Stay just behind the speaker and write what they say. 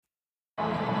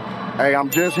Hey, I'm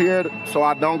just here so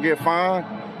I don't get fined.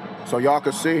 So y'all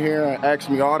can sit here and ask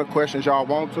me all the questions y'all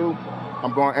want to.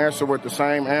 I'm going to answer with the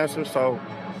same answer, so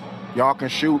y'all can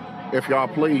shoot if y'all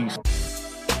please.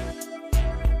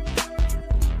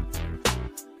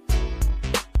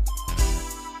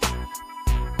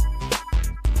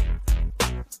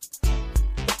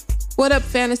 What up,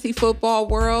 fantasy football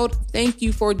world? Thank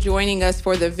you for joining us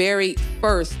for the very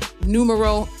first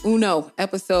numero uno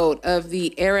episode of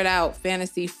the Air It Out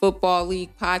Fantasy Football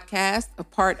League podcast, a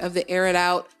part of the Air It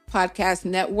Out podcast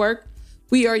network.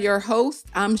 We are your hosts.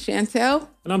 I'm Chantel.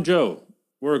 And I'm Joe.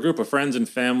 We're a group of friends and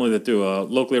family that do a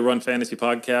locally run fantasy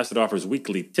podcast that offers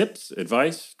weekly tips,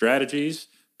 advice, strategies,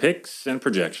 picks, and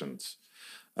projections.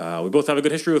 We both have a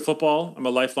good history with football. I'm a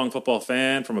lifelong football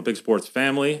fan from a big sports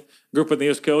family. Grew up on the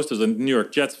East Coast as a New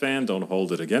York Jets fan. Don't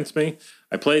hold it against me.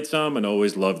 I played some and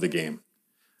always loved the game.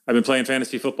 I've been playing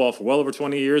fantasy football for well over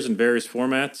 20 years in various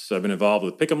formats. I've been involved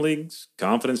with pick'em leagues,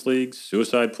 confidence leagues,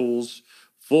 suicide pools,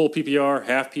 full PPR,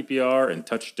 half PPR, and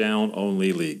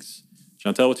touchdown-only leagues.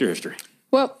 Chantel, what's your history?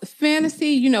 Well,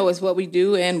 fantasy, is what we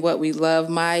do and what we love.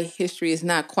 My history is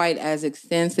not quite as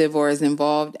extensive or as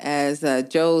involved as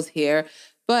Joe's here.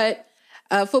 But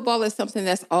football is something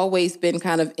that's always been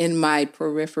kind of in my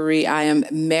periphery. I am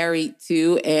married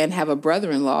to and have a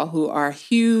brother-in-law who are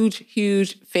huge,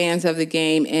 huge fans of the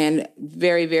game and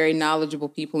very, very knowledgeable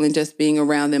people. And just being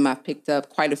around them, I've picked up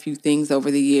quite a few things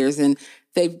over the years. And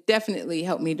they've definitely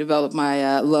helped me develop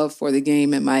my love for the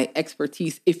game and my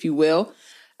expertise, if you will.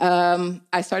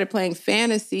 I started playing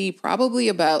fantasy probably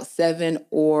about 7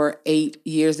 or 8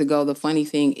 years ago. The funny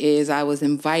thing is I was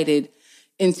invited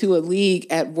into a league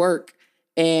at work,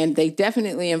 and they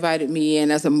definitely invited me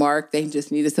in as a mark. They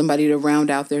just needed somebody to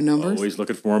round out their numbers. Always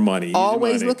looking for more money.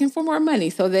 Always looking for more money.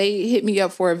 So they hit me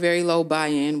up for a very low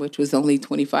buy-in, which was only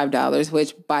 $25,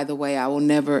 which, by the way, I will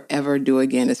never, ever do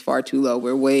again. It's far too low.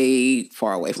 We're way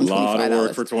far away from $25. A lot of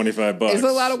work for $25. It's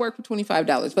a lot of work for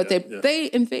 $25. But they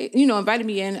invited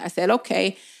me in. I said,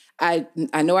 okay. I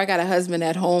know I got a husband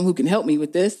at home who can help me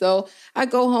with this. So I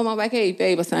go home. I'm like, hey,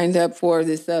 babe, I signed up for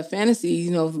this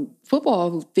fantasy,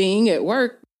 football thing at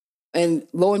work. And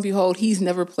lo and behold, he's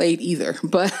never played either.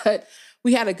 But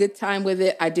we had a good time with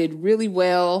it. I did really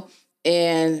well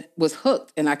and was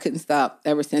hooked, and I couldn't stop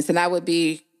ever since. And I would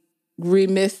be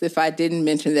remiss if I didn't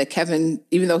mention that Kevin,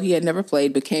 even though he had never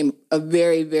played, became a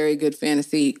very, very good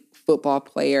fantasy football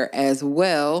player as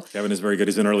well. Kevin is very good.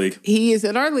 He's in our league. He is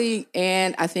in our league,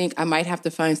 and I think I might have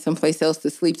to find someplace else to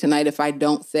sleep tonight if I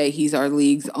don't say he's our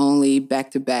league's only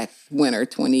back-to-back winner,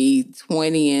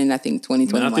 2020 and I think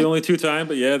 2021. Not the only two-time,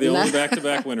 but the only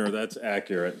back-to-back winner. That's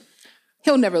accurate.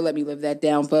 He'll never let me live that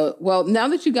down. But, well, now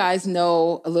that you guys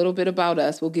know a little bit about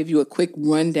us, we'll give you a quick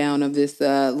rundown of this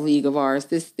league of ours.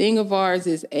 This thing of ours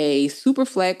is a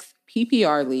Superflex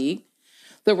PPR league.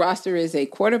 The roster is a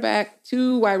quarterback,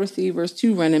 2 wide receivers,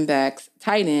 2 running backs,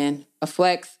 tight end, a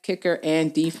flex, kicker,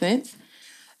 and defense.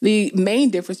 The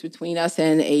main difference between us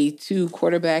and a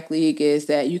 2-quarterback league is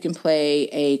that you can play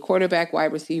a quarterback,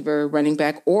 wide receiver, running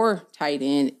back, or tight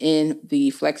end in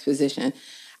the flex position.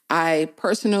 I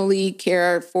personally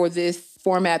care for this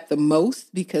format the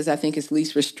most because I think it's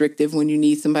least restrictive when you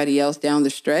need somebody else down the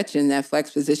stretch. In that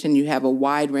flex position, you have a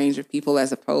wide range of people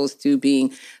as opposed to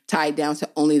being tied down to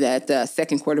only that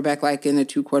second quarterback like in a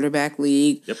 2-quarterback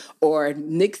league or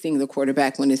nixing the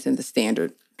quarterback when it's in the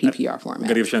standard PPR format. I'm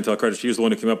going to give Chantel credit. She was the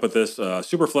one who came up with this.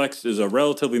 Superflex is a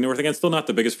relatively newer thing. It's still not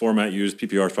the biggest format used.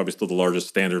 PPR is probably still the largest.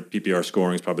 Standard PPR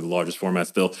scoring is probably the largest format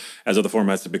still, as other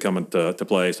formats have become to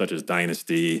play, such as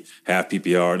Dynasty, half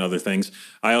PPR, and other things.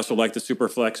 I also like the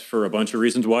Superflex for a bunch of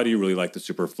reasons. Why do you really like the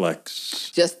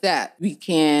Superflex? Just that. We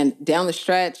can, down the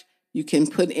stretch, you can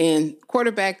put in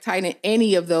quarterback, tight end,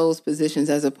 any of those positions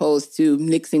as opposed to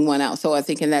nixing one out. So I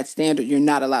think in that standard, you're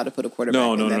not allowed to put a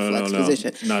quarterback in that flex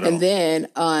position. Not at all. And then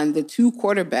on the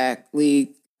 2-quarterback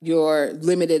league, you're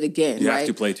limited again, you right? Have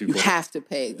to play 2 You have to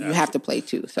pay. You have to play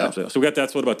 2. So. Absolutely. So we got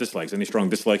that. So what about dislikes? Any strong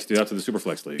dislikes to the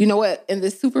Superflex league? You know what? In the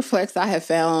Superflex, I have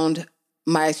found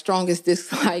my strongest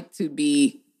dislike to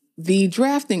be the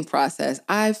drafting process.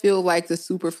 I feel like the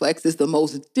Superflex is the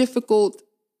most difficult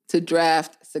to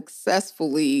draft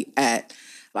successfully at.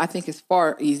 I think it's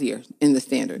far easier in the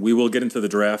standard. We will get into the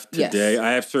draft today. Yes.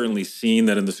 I have certainly seen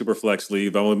that in the Superflex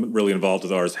league. I'm really involved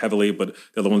with ours heavily, but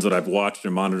the other ones that I've watched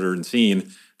and monitored and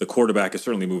seen, the quarterback has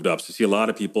certainly moved up. So you see a lot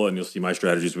of people, and you'll see my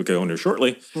strategies we go into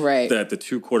shortly, right, that the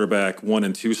 2 quarterback 1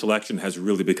 and 2 selection has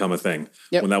really become a thing.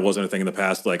 Yep. When that wasn't a thing in the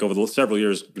past. Like over the several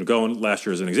years going, last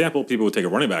year as an example, people would take a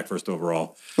running back first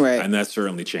overall. Right. And that's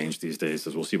certainly changed these days,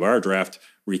 as we'll see by our draft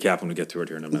recap when we get to it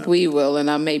here in a minute. We will, and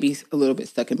I may be a little bit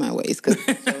stuck in my ways because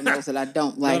Joe knows that I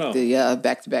don't like the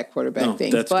back-to-back quarterback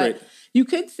thing. That's but great. You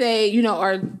could say,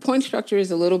 our point structure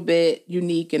is a little bit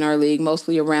unique in our league,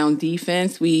 mostly around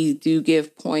defense. We do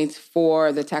give points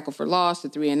for the tackle for loss, the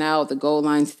 3 and out, the goal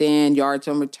line stand, yards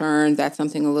on return. That's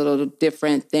something a little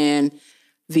different than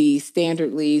the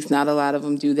standard leagues. Not a lot of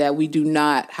them do that. We do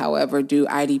not, however, do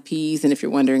IDPs. And if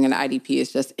you're wondering, an IDP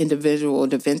is just individual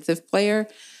defensive player.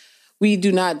 We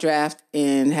do not draft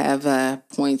and have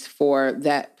points for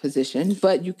that position,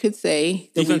 but you could say...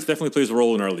 Defense definitely plays a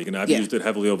role in our league, and I've used it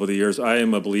heavily over the years. I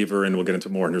am a believer, and we'll get into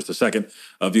more in just a second,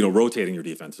 of rotating your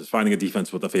defenses, finding a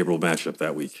defense with a favorable matchup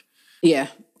that week. Yeah,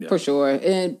 for sure.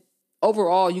 And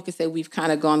overall, you could say we've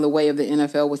kind of gone the way of the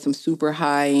NFL with some super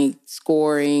high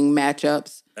scoring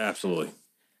matchups. Absolutely.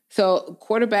 So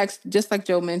quarterbacks, just like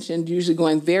Joe mentioned, usually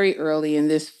going very early in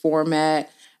this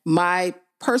format. My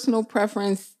personal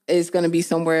preference is going to be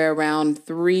somewhere around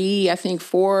 3, I think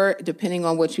 4, depending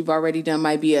on what you've already done,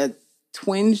 might be a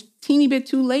teeny bit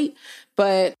too late.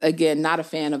 But again, not a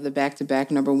fan of the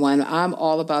back-to-back number 1. I'm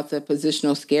all about the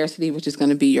positional scarcity, which is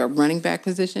going to be your running back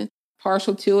position.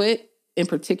 Partial to it, in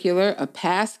particular, a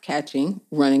pass-catching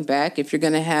running back. If you're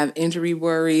going to have injury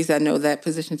worries, I know that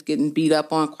position's getting beat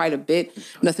up on quite a bit.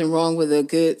 Nothing wrong with a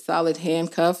good, solid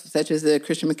handcuff, such as the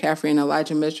Christian McCaffrey and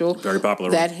Elijah Mitchell. Very popular.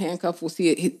 That handcuff,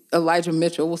 Elijah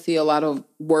Mitchell will see a lot of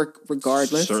work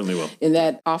regardless. Certainly will. In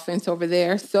that offense over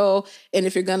there. So, and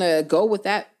if you're going to go with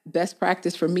that best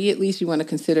practice, for me at least, you want to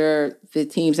consider the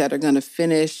teams that are going to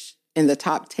finish in the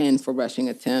top 10 for rushing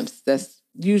attempts. That's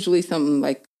usually something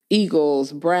like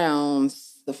Eagles,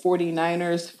 Browns, the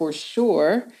 49ers for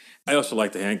sure. I also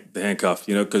like the handcuff,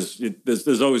 because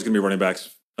there's always going to be running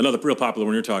backs. Another real popular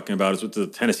one you're talking about is with the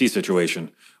Tennessee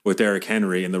situation with Derrick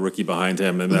Henry and the rookie behind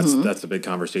him, and that's a big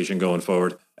conversation going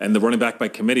forward. And the running back by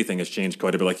committee thing has changed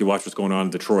quite a bit. Like you watch what's going on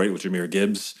in Detroit with Jahmyr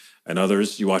Gibbs and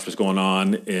others. You watch what's going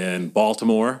on in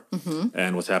Baltimore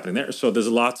and what's happening there. So there's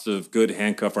lots of good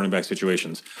handcuff running back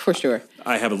situations. For sure.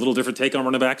 I have a little different take on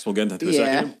running backs. We'll get into that in a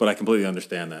second, but I completely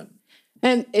understand that.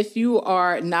 And if you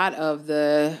are not of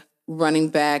the running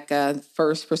back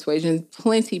first persuasion,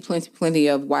 plenty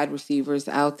of wide receivers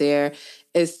out there,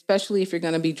 especially if you're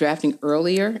going to be drafting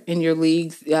earlier in your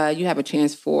leagues. You have a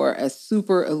chance for a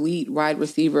super elite wide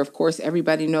receiver. Of course,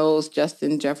 everybody knows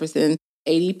Justin Jefferson,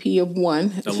 ADP of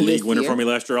 1. A league winner for me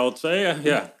last year, I would say.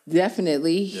 Yeah.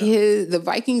 Definitely. Yeah. The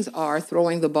Vikings are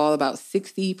throwing the ball about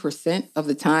 60% of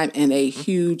the time, and a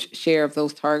huge share of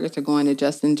those targets are going to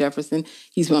Justin Jefferson.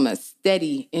 He's on a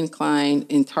steady incline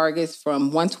in targets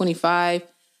from 125,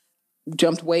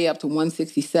 jumped way up to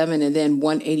 167, and then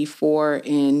 184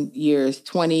 in years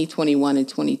 20, 21, and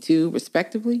 22,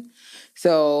 respectively.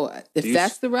 So if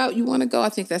that's the route you want to go, I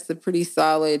think that's a pretty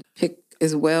solid pick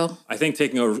as well. I think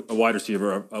taking a wide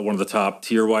receiver, one of the top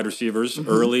tier wide receivers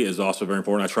early is also very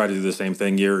important. I try to do the same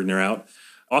thing year in, year out.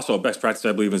 Also, a best practice,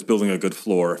 I believe, is building a good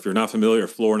floor. If you're not familiar, a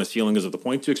floor and a ceiling is at the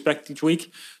point you expect each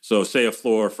week. So say a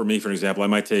floor, for me, for example, I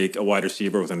might take a wide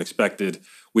receiver with an expected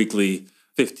weekly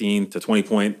 15 to 20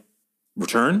 point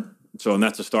return. So, and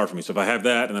that's a start for me. So if I have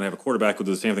that, and then I have a quarterback who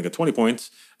does the same thing at 20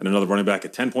 points, and another running back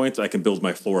at 10 points, I can build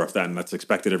my floor off that, and that's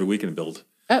expected every week and build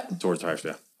towards higher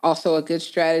staff. Also a good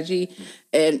strategy.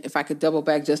 And if I could double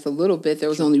back just a little bit, there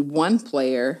was only one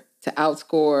player to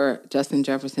outscore Justin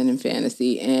Jefferson in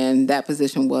fantasy, and that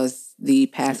position was the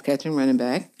pass-catching running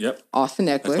back, Austin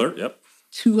Eckler.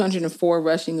 204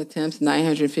 rushing attempts,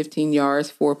 915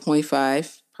 yards,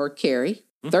 4.5 per carry,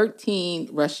 13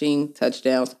 rushing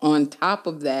touchdowns. On top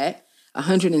of that,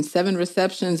 107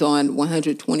 receptions on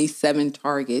 127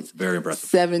 targets. Very impressive.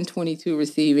 722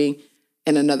 receiving,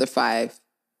 and another 5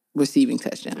 receiving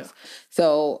touchdowns. Yeah.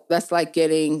 So that's like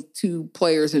getting 2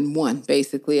 players in one,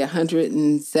 basically.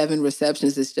 107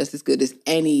 receptions is just as good as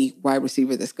any wide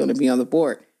receiver that's going to be on the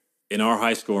board. In our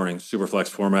high-scoring Superflex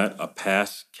format, a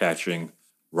pass-catching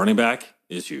running back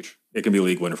is huge. It can be a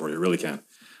league winner for you. It really can.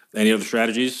 Any other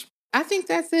strategies? I think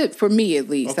that's it for me, at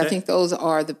least. Okay. I think those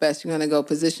are the best. You're going to go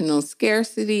positional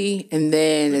scarcity, and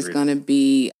then it's going to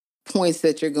be points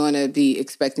that you're going to be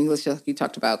expecting. Let's just, you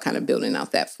talked about kind of building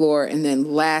out that floor. And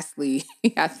then lastly,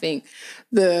 I think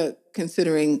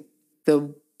considering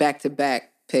the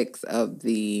back-to-back picks of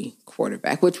the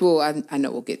quarterback, which I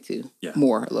know we'll get to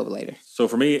more a little later. So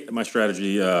for me, my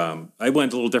strategy, I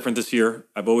went a little different this year.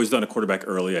 I've always done a quarterback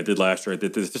early. I did last year. I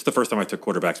did this. This is the first time I took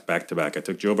quarterbacks back-to-back. I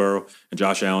took Joe Burrow and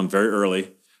Josh Allen very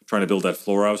early, trying to build that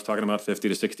floor I was talking about. 50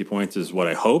 to 60 points is what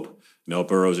I hope.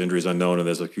 Burrow's injury is unknown, and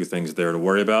there's a few things there to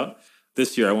worry about.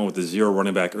 This year, I went with the 0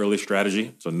 running back early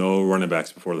strategy, so no running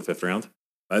backs before the 5th round.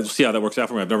 I'll see how that works out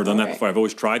for me. I've never done that before. I've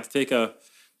always tried to take a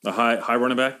high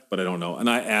running back, but I don't know. And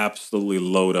I absolutely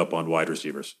load up on wide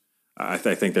receivers. I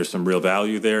think there's some real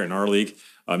value there in our league.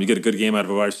 You get a good game out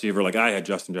of a wide receiver. Like I had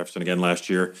Justin Jefferson again last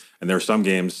year, and there were some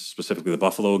games, specifically the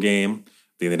Buffalo game,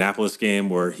 the Indianapolis game,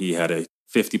 where he had a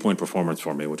 50-point performance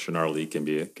for me, which in our league can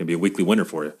be a weekly winner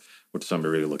for you, which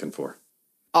somebody really looking for.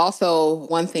 Also,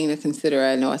 one thing to consider,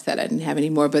 I know I said I didn't have any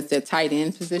more, but the tight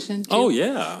end position. Too. Oh,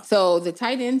 yeah. So the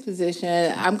tight end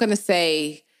position, I'm going to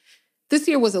say this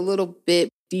year was a little bit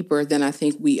deeper than I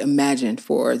think we imagined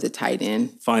for the tight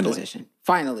end position.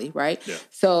 Finally, right? Yeah.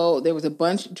 So there was a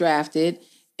bunch drafted,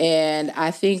 and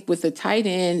I think with the tight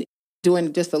end,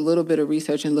 doing just a little bit of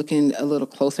research and looking a little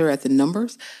closer at the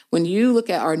numbers. When you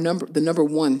look at the number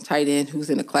one tight end who's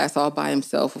in a class all by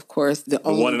himself, of course, the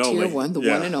only one and tier only. one,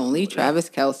 one and only, Travis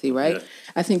Kelce, right? Yeah.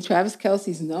 I think Travis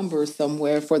Kelce's numbers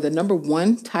somewhere for the number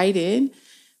one tight end,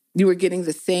 you were getting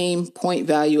the same point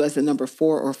value as the number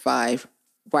 4 or 5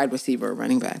 wide receiver or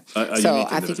running back. So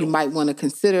I think you might want to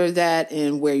consider that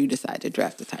in where you decide to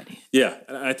draft the tight end. Yeah,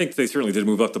 and I think they certainly did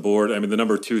move up the board. I mean, the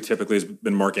number 2 typically has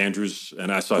been Mark Andrews, and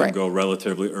I saw him go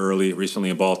relatively early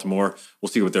recently in Baltimore. We'll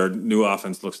see what their new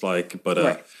offense looks like.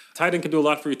 But tight end can do a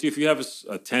lot for you, too. If you have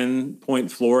a 10-point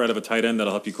floor out of a tight end,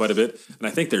 that'll help you quite a bit. And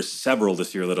I think there's several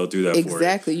this year that'll do that for you.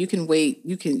 Exactly. You can wait.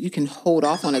 You can hold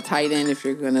off on a tight end if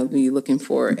you're going to be looking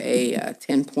for a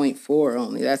 10-point floor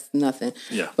only. That's nothing.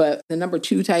 Yeah. But the number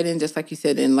 2 tight end, just like you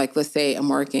said, in like, let's say a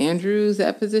Mark Andrews,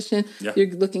 that position, you're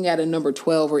looking at a number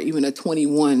 12 or even a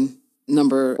 21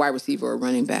 number wide receiver or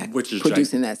running back, which is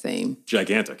producing that same.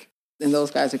 Gigantic. And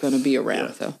those guys are going to be around.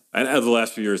 Yeah. So, and out of the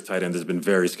last few years, tight end has been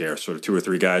very scarce. Sort of 2 or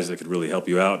 3 guys that could really help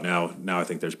you out. Now I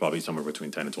think there's probably somewhere between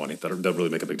 10 and 20 that'll really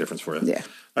make a big difference for you. Yeah.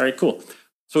 All right, cool.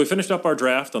 So we finished up our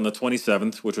draft on the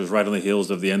 27th, which was right on the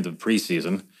heels of the end of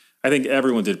preseason. I think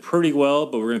everyone did pretty well,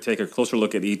 but we're going to take a closer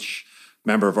look at each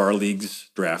member of our league's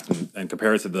draft and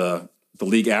compare it to the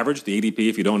league average, the ADP.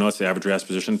 If you don't know, it's the average draft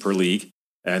position per league,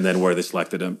 and then where they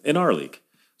selected them in our league.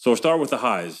 So we'll start with the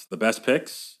highs, the best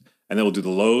picks. And then we'll do the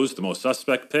lows, the most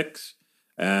suspect picks.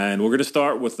 And we're going to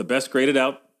start with the best graded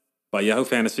out by Yahoo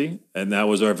Fantasy. And that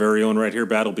was our very own right here,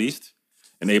 Battle Beast,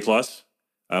 an A+.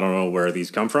 I don't know where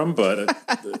these come from, but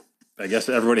I guess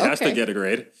everybody has to get a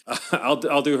grade.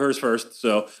 I'll do hers first.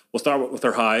 So we'll start with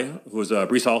her high, who was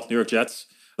Breece Hall, New York Jets.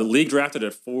 The league drafted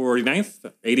at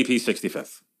 49th, ADP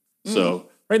 65th. So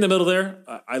right in the middle there,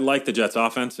 I like the Jets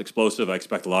offense, explosive. I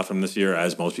expect a lot from this year,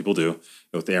 as most people do,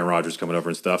 with Aaron Rodgers coming over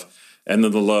and stuff. And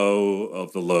then the low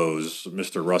of the lows,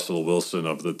 Mr. Russell Wilson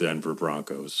of the Denver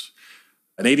Broncos.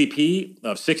 An ADP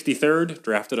of 63rd,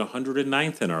 drafted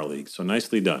 109th in our league. So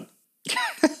nicely done.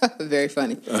 Very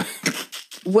funny.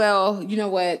 Well, you know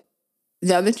what?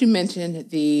 Now that you mentioned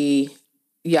the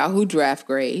Yahoo draft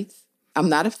grades, I'm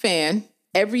not a fan.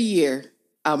 Every year,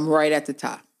 I'm right at the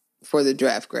top for the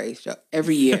draft grades show.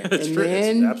 Every year.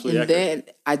 Then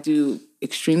I do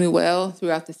extremely well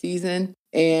throughout the season.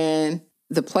 And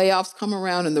the playoffs come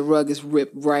around and the rug is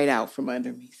ripped right out from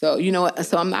under me. So, you know what?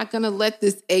 So I'm not going to let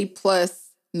this A+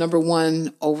 number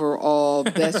 1 overall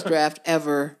best draft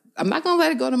ever. I'm not going to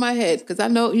let it go to my head because I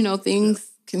know,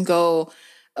 things can go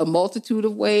a multitude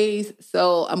of ways.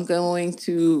 So I'm going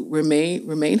to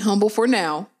remain humble for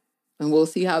now. And we'll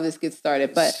see how this gets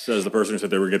started. But says the person who said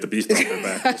they would get the beast off their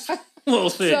back.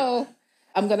 We'll see. So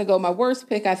I'm going to go. My worst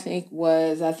pick, I think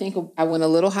I went a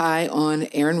little high on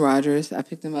Aaron Rodgers. I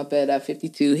picked him up at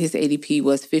 52. His ADP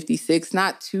was 56.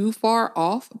 Not too far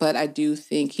off, but I do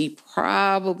think he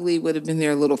probably would have been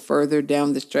there a little further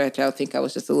down the stretch. I think I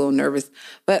was just a little nervous.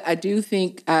 But I do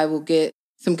think I will get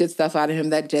some good stuff out of him.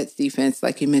 That Jets defense,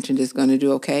 like you mentioned, is going to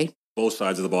do okay. Both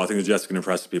sides of the ball. I think the Jets can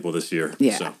impress people this year.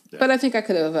 Yeah. So, But I think I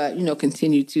could have,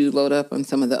 continued to load up on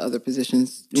some of the other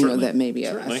positions, that maybe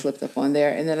I slipped up on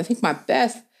there. And then I think my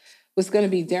best was going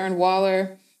to be Darren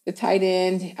Waller, the tight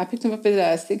end. I picked him up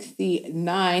at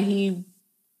 69.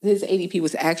 His ADP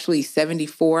was actually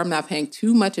 74. I'm not paying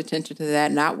too much attention to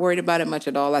that. Not worried about it much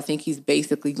at all. I think he's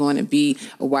basically going to be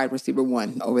a wide receiver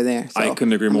 1 over there. So I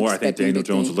couldn't agree more. I think Daniel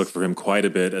Jones will look for him quite a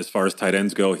bit. As far as tight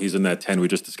ends go, he's in that 10 we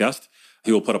just discussed.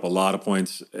 He will put up a lot of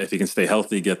points if he can stay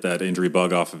healthy, get that injury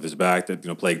bug off of his back that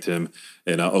plagued him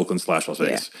in Oakland/Las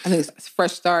Vegas. I think it's a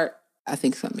fresh start. I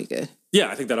think it's going to be good. Yeah,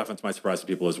 I think that offense might surprise some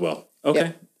people as well. Okay.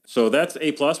 Yep. So that's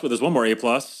A+, but there's one more A+.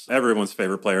 Everyone's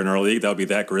favorite player in our league. That would be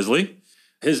that Grizzly.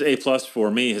 His A+ for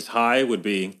me, his high would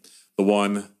be the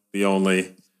one, the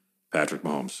only, Patrick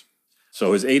Mahomes.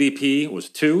 So his ADP was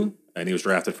 2, and he was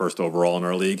drafted first overall in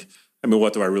our league. I mean,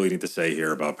 what do I really need to say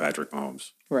here about Patrick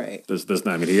Mahomes? Right.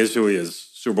 I mean, he is who he is,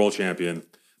 Super Bowl champion,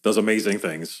 does amazing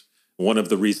things. One of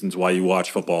the reasons why you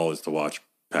watch football is to watch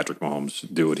Patrick Mahomes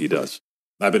do what he does.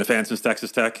 I've been a fan since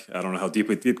Texas Tech. I don't know how deep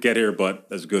we did get here, but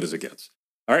as good as it gets.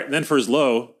 All right, and then for his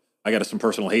low, I got some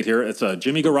personal hate here. It's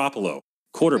Jimmy Garoppolo,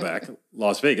 quarterback,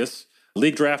 Las Vegas.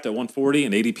 League draft at 140,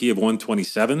 an ADP of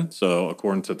 127. So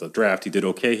according to the draft, he did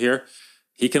okay here.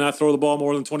 He cannot throw the ball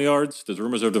more than 20 yards. There's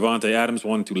rumors of Devontae Adams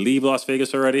wanting to leave Las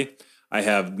Vegas already. I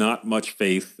have not much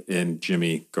faith in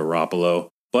Jimmy Garoppolo.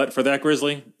 But for that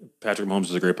Grizzly, Patrick Mahomes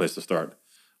is a great place to start.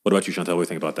 What about you, Chantel? What do you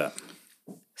think about that?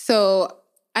 So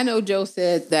I know Joe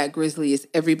said that Grizzly is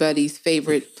everybody's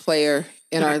favorite player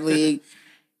in our league.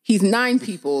 He's 9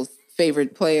 people's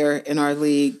favorite player in our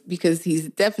league because he's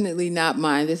definitely not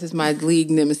mine. This is my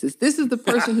league nemesis. This is the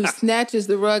person who snatches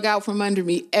the rug out from under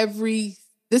me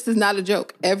this is not a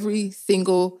joke, every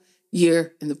single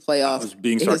year in the playoffs. I was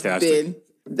being sarcastic. It has been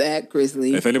that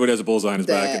Grizzly. If anybody has a bullseye on his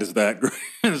back, it is that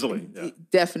Grizzly. Yeah.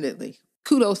 Definitely.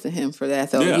 Kudos to him for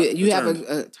that, though. Yeah, you have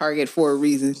a target for a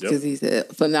reason because he's a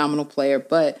phenomenal player.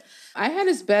 But I had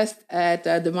his best at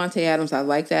Devontae Adams. I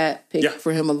like that pick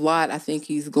for him a lot. I think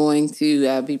he's going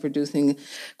to be producing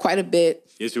quite a bit.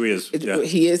 He is who he is.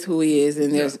 He is who he is.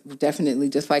 And there's definitely,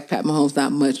 just like Pat Mahomes,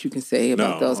 not much you can say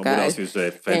about those guys. What else do you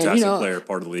say? Fantastic player,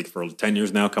 part of the league for 10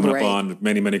 years now, coming up on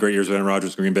many, many great years with Aaron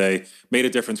Rodgers, Green Bay. Made a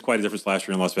difference, quite a difference last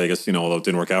year in Las Vegas, although it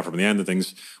didn't work out for him in the end and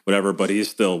things, whatever. But he's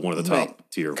still one of the top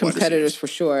tier competitors for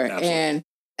sure. Absolutely. And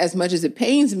as much as it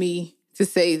pains me to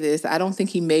say this, I don't think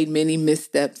he made many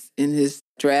missteps in his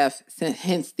draft,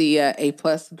 hence the A+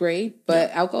 grade.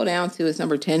 But I'll go down to his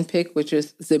number 10 pick, which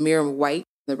is Zamir White,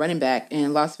 the running back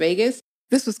in Las Vegas.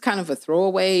 This was kind of a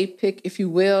throwaway pick, if you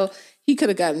will. He could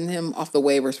have gotten him off the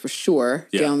waivers for sure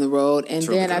down the road. And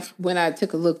then when I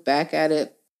took a look back at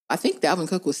it, I think Dalvin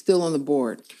Cook was still on the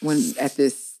board at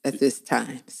this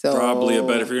time. So probably a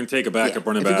bet if you're going to take a backup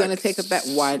running back. If you're going to take a back,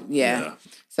 why? Yeah.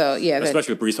 So,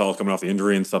 especially with Breece Hall coming off the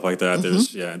injury and stuff like that.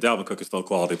 Mm-hmm. And Dalvin Cook is still a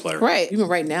quality player. Right. Even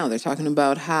right now, they're talking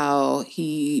about how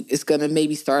he is going to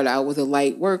maybe start out with a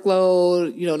light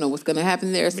workload. You don't know what's going to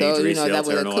happen there. So,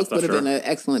 Cook would have been an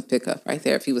excellent pickup right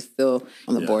there if he was still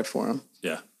on the board for him.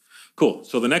 Yeah. Cool.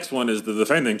 So the next one is the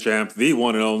defending champ, the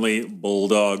one and only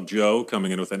Bulldog Joe,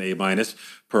 coming in with an A-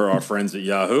 per our friends at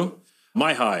Yahoo.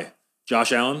 My high,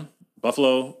 Josh Allen,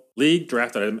 Buffalo League,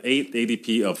 drafted at an 8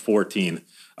 ADP of 14.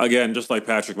 Again, just like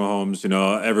Patrick Mahomes,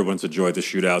 everyone's enjoyed the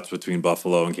shootouts between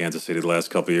Buffalo and Kansas City the last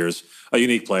couple of years. A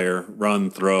unique player, run,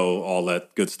 throw, all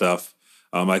that good stuff.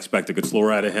 I expect a good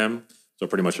floor out of him, so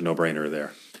pretty much a no-brainer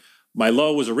there. My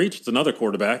low was a reach. It's another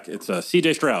quarterback. It's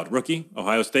C.J. Stroud, rookie,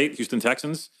 Ohio State, Houston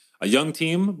Texans. A young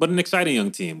team, but an exciting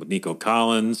young team with Nico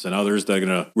Collins and others that are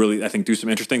going to really, I think, do some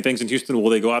interesting things in Houston.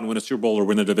 Will they go out and win a Super Bowl or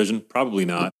win a division? Probably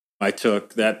not. I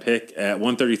took that pick at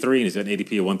 133, and he's at an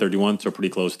ADP of 131, so pretty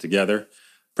close together.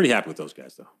 Pretty happy with those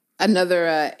guys, though.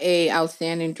 Another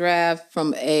outstanding draft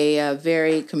from a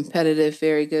very competitive,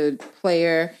 very good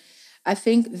player. I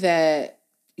think that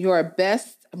your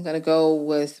best, I'm going to go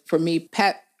with, for me,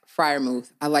 Pat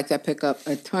Freiermuth. I like that pickup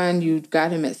a ton. You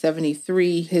got him at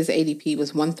 73. His ADP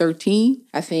was 113.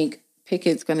 I think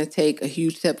Pickett's going to take a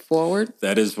huge step forward.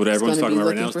 That is what everyone's talking about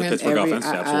right now, is the Pittsburgh offense.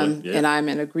 Absolutely. And I'm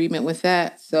in agreement with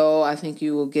that. So I think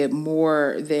you will get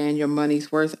more than your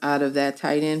money's worth out of that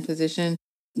tight end position.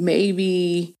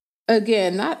 Maybe,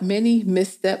 again, not many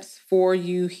missteps for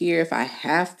you here. If I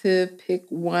have to pick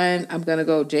one, I'm going to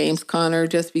go James Conner,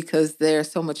 just because there's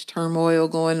so much turmoil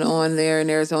going on there in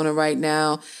Arizona right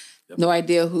now. Yep. No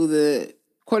idea who the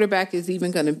quarterback is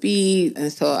even going to be. And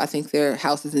so I think their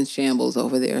house is in shambles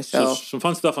over there. So some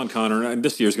fun stuff on Conner. And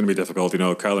this year is going to be difficult.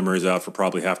 Kyler Murray's out for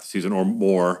probably half the season or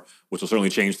more, which will certainly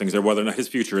change things there. Whether or not his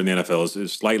future in the NFL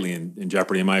is slightly in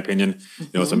jeopardy, in my opinion.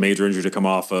 Mm-hmm. It's a major injury to come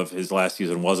off of. His last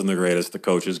season wasn't the greatest. The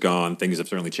coach is gone. Things have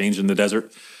certainly changed in the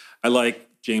desert. I like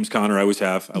James Conner. I always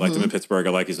have. I liked him in Pittsburgh. I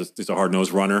like he's a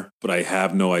hard-nosed runner, but I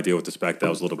have no idea what to expect. That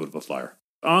was a little bit of a flyer.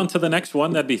 On to the next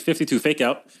one. That'd be 52 Fake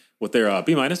Out with their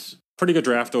B-. Pretty good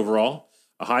draft overall.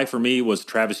 A high for me was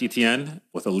Travis Etienne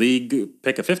with a league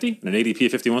pick of 50 and an ADP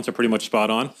of 51, so pretty much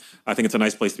spot on. I think it's a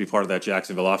nice place to be part of that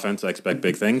Jacksonville offense. I expect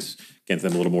big things. Get to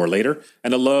them a little more later.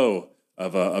 And a low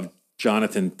of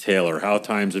Jonathan Taylor. How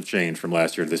times have changed from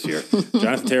last year to this year.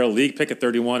 Jonathan Taylor, league pick at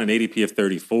 31 and ADP of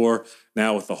 34.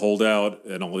 Now with the holdout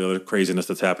and all the other craziness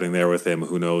that's happening there with him,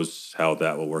 who knows how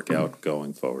that will work out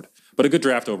going forward. But a good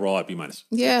draft overall at B-.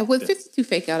 Yeah, with 52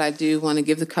 fake out, I do want to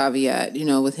give the caveat,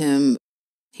 with him,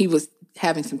 he was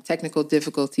having some technical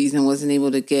difficulties and wasn't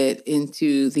able to get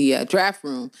into the draft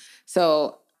room.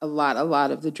 So a lot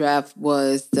of the draft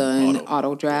was done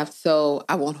auto draft. So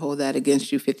I won't hold that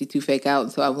against you, 52 fake out.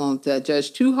 And so I won't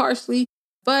judge too harshly.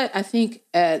 But I think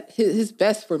at his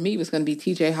best for me was going to be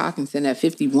TJ Hawkinson at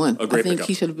 51. A great I think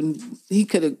pickup. he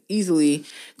could have easily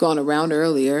gone around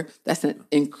earlier. That's an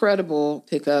incredible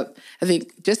pickup. I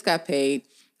think just got paid.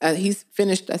 He's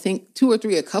finished, I think, 2 or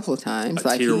 3 a couple of times.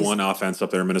 Tier 1 offense up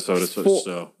there in Minnesota.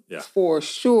 So yeah. For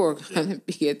sure going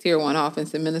to be a tier 1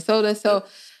 offense in Minnesota. So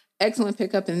excellent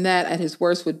pickup in that. At his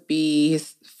worst would be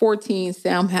his 14,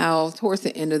 Sam Howell, towards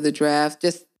the end of the draft.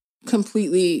 Just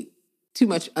completely too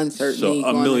much uncertainty. So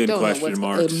a million question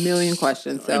marks. A million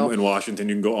questions. So in Washington,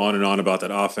 you can go on and on about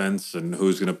that offense and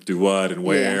who's going to do what and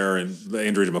where and the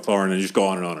injury to McLaurin, and you just go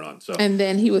on and on and on. So and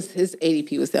then his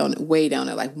ADP was way down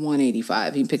at like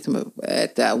 185. He picked him up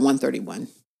at 131.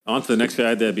 On to the next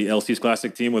guy, that'd be LC's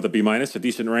classic team with a B-, a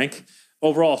decent rank.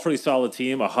 Overall, pretty solid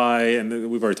team, a high, and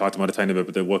we've already talked about it a tiny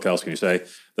bit, but what else can you say?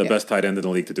 The best tight end in the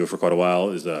league to do it for quite a while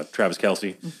is Travis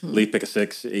Kelce. League pick a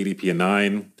 6, ADP a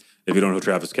 9. If you don't know who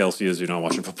Travis Kelce is, you're not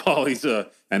watching football. He's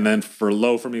and then for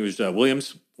low for me was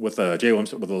Williams with Jay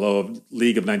Williams with a low of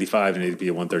league of 95 and ADP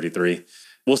of 133.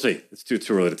 We'll see. It's too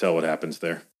early to tell what happens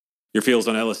there. Your feels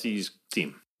on LSE's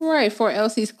team? Right, for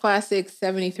LC's Classic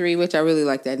 73, which I really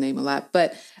like that name a lot.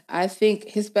 But I think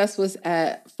his best was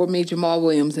for me, Jamal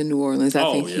Williams in New Orleans.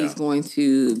 I think he's going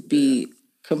to be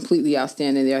completely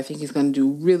outstanding there. I think he's going to do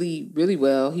really, really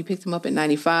well. He picked him up at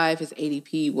 95. His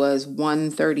ADP was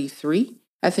 133,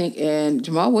 I think. And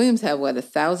Jamal Williams had,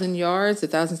 1,000 yards,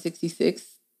 1,066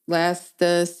 last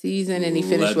season. And he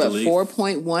finished,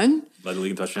 4.1 led the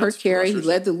league in touchdowns per carry. He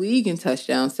led the league in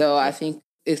touchdowns. So I think,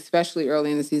 especially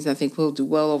early in the season, I think he'll do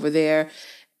well over there.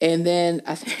 And then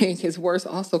I think his worst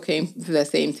also came to that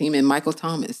same team in Michael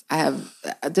Thomas. I have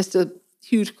just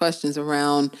huge questions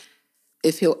around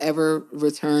if he'll ever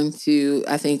return to,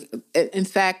 I think, in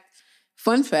fact,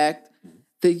 fun fact,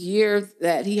 the year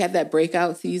that he had that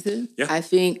breakout season, I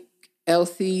think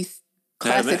LC's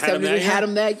Classic 73 had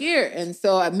him that year. And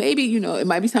so maybe, it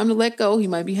might be time to let go. He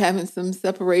might be having some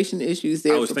separation issues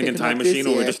there. I was thinking time machine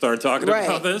when we just started talking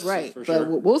about this. Right. But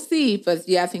we'll see. But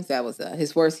yeah, I think that was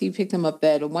his worst. He picked him up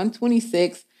at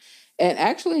 126. And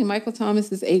actually, Michael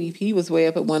Thomas's ADP was way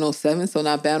up at 107. So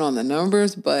not bad on the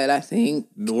numbers. But I think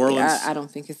New Orleans, I don't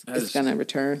think it's going to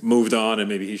return. Moved on, and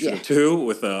maybe he should have too,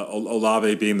 with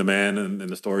Olave being the man and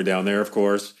the story down there, of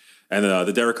course. And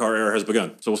the Derek Carr era has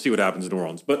begun. So we'll see what happens in New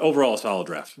Orleans. But overall, a solid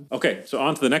draft. Okay, so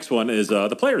on to the next one is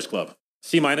the Players Club.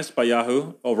 C- by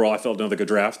Yahoo. Overall, I felt another good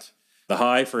draft. The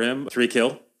high for him, 3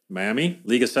 kill. Miami,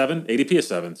 League of 7, ADP of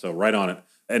 7. So right on it.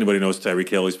 Anybody knows Tyreek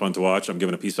Hill, he's fun to watch. I'm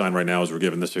giving a peace sign right now as we're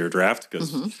giving this here draft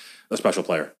because a special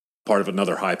player. Part of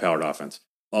another high-powered offense.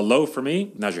 A low for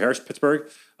me, Najee Harris, Pittsburgh.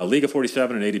 A League of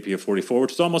 47 and ADP of 44,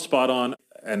 which is almost spot on.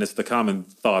 And it's the common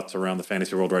thoughts around the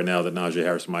fantasy world right now that Najee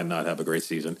Harris might not have a great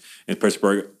season in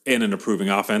Pittsburgh in an improving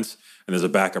offense. And there's a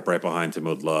backup right behind him who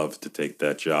would love to take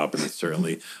that job. And it's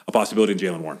certainly a possibility in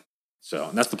Jaylen Warren. So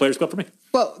and that's the Players Club for me.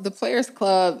 Well, the Players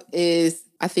Club is,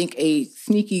 I think, a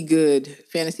sneaky good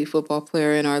fantasy football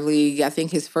player in our league. I think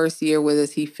his first year with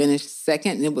us, he finished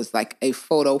second. And it was like a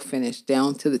photo finish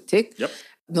down to the tick. Yep.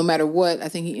 No matter what, I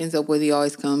think he ends up where he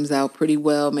always comes out pretty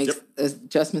well, makes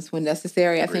adjustments when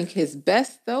necessary. Agreed. I think his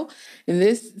best, though, in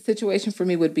this situation for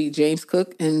me would be James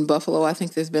Cook in Buffalo. I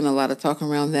think there's been a lot of talk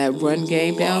around that run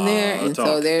game down there. And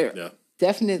so they're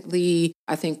definitely,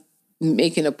 I think,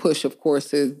 making a push, of course,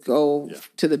 to go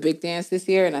to the big dance this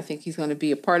year. And I think he's going to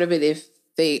be a part of it if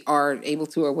they are able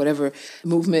to, or whatever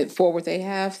movement forward they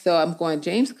have. So I'm going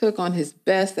James Cook on his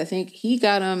best. I think he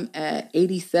got him at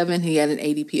 87. He had an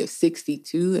ADP of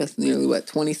 62. That's nearly,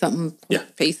 20-something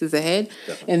paces ahead.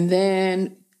 Definitely. And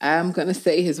then I'm going to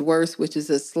say his worst, which is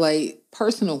a slight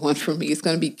personal one for me. It's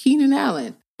going to be Keenan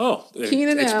Allen. Oh,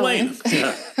 explain.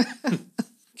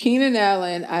 Keenan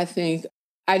Allen, I think,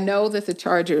 I know that the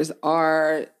Chargers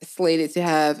are slated to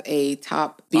have a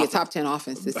top 10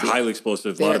 offense this year. Highly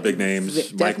explosive, a lot of big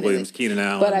names. Mike Williams, Keenan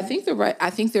Allen. But I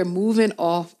think they're moving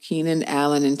off Keenan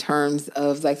Allen in terms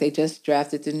of, like, they just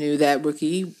drafted that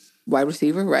rookie wide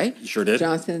receiver, right? You sure did.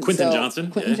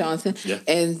 Quentin Johnson. Yeah.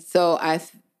 And so I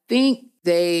think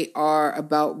they are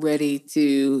about ready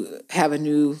to have a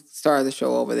new star of the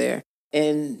show over there.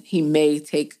 And he may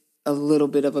take a little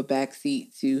bit of a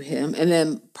backseat to him. And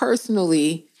then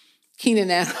personally,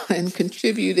 Keenan Allen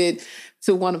contributed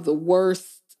to one of the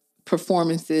worst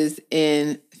performances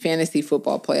in fantasy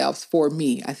football playoffs for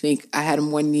me. I think I had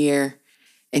him one year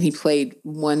and he played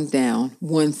one down,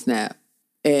 one snap,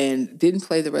 and didn't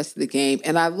play the rest of the game.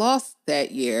 And I lost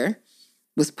that year,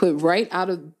 was put right out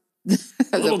of the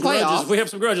playoffs. We have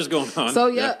some grudges going on. So,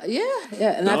 yeah.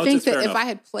 And I think that if I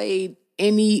had played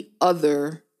any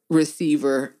other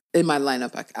receiver in my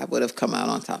lineup, I would have come out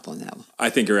on top on that one. I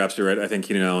think you're absolutely right. I think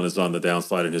Keenan Allen is on the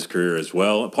downslide in his career as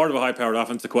well. Part of a high-powered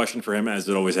offense, the question for him, as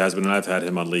it always has been, and I've had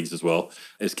him on leagues as well,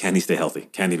 is can he stay healthy?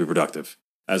 Can he be productive?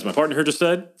 As my partner here just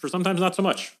said, for sometimes not so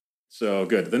much. So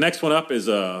good. The next one up is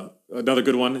another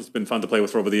good one. It's been fun to play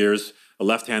with for over the years. A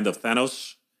left hand of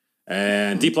Thanos.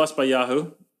 And D+ by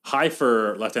Yahoo. High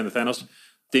for left hand of Thanos.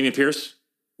 Dameon Pierce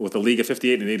with a league of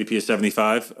 58 and an ADP of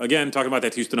 75. Again, talking about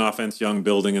that Houston offense, young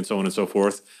building and so on and so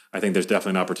forth. I think there's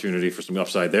definitely an opportunity for some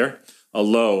upside there. A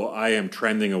low, I am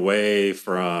trending away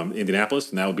from Indianapolis,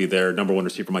 and that would be their number one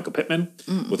receiver, Michael Pittman,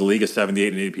 with a league of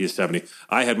 78 and an ADP of 70.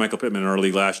 I had Michael Pittman in our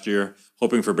league last year,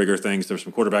 hoping for bigger things. There's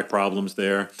some quarterback problems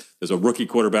there. There's a rookie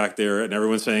quarterback there, and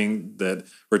everyone's saying that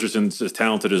Richardson's as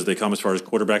talented as they come as far as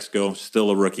quarterbacks go, still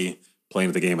a rookie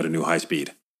playing the game at a new high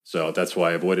speed. So that's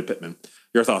why I avoided Pittman.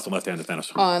 Your thoughts on left-handed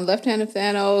Thanos? On left-handed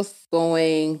Thanos,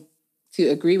 going to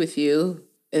agree with you.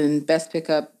 And best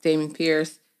pickup, Dameon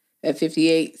Pierce at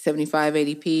 58, 75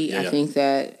 ADP. I think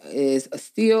that is a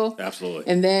steal.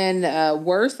 Absolutely. And then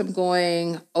worst, I'm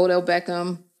going Odell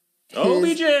Beckham.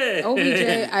 OBJ,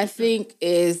 I think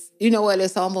is, you know what,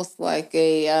 it's almost like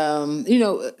a,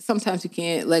 sometimes you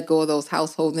can't let go of those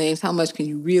household names. How much can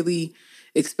you really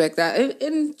expect that?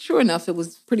 And sure enough, it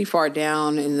was pretty far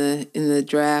down in the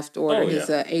draft order. His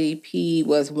ADP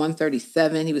was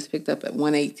 137. He was picked up at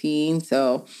 118.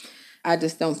 So I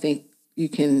just don't think you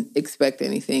can expect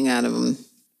anything out of him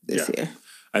this year.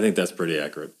 I think that's pretty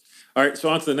accurate. All right, so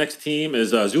on to the next team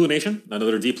is Zulu Nation,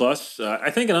 another D+. I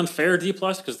think an unfair D+,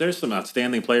 because there's some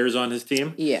outstanding players on his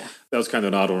team. Yeah. That was kind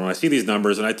of an odd one. When I see these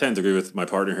numbers, and I tend to agree with my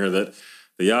partner here, that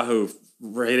the Yahoo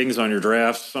ratings on your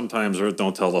drafts sometimes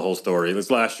don't tell the whole story.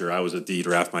 This last year, I was a D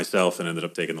draft myself and ended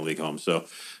up taking the league home. So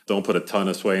don't put a ton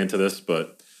of sway into this,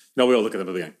 but we'll look at them at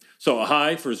the beginning. So a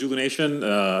high for Zulu Nation,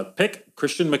 pick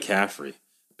Christian McCaffrey.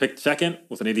 Picked second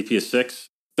with an ADP of 6.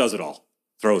 Does it all.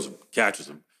 Throws them, catches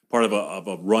them. Part of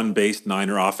a run-based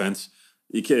Niner offense.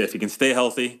 If he can stay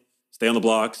healthy, stay on the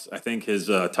blocks, I think his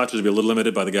touches will be a little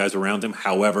limited by the guys around him.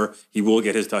 However, he will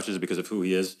get his touches because of who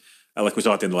he is. Like we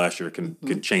saw at the end of last year,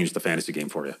 can change the fantasy game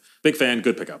for you. Big fan,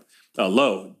 good pickup.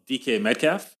 Low, DK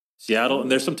Metcalf, Seattle. And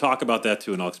there's some talk about that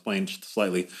too, and I'll explain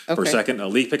slightly for a second. A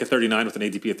league pick of 39 with an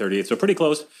ADP of 38, so pretty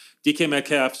close. DK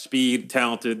Metcalf, speed,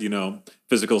 talented,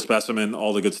 physical specimen,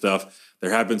 all the good stuff. There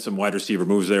have been some wide receiver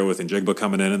moves there with Njigba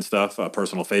coming in and stuff. A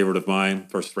personal favorite of mine,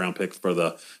 first-round pick for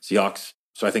the Seahawks.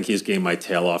 So I think his game might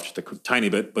tail off just a tiny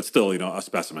bit, but still, a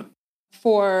specimen.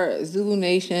 For Zulu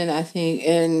Nation, I think,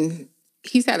 and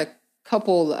he's had a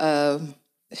couple of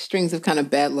strings of kind of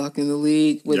bad luck in the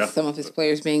league with some of his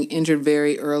players being injured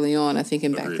very early on, I think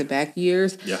in back-to-back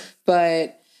years. Yeah.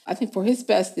 But I think for his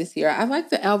best this year, I like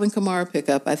the Alvin Kamara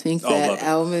pickup. I think that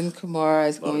Alvin Kamara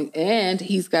is going, and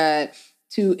he's got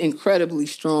 2 incredibly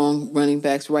strong running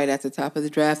backs right at the top of the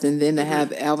draft. And then to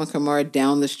have Alvin Kamara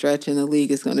down the stretch in the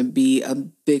league is going to be a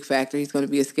big factor. He's going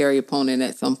to be a scary opponent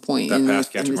at some point. That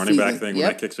pass-catching running back thing when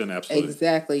that kicks in, absolutely.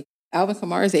 Exactly. Alvin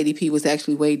Kamara's ADP was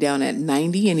actually way down at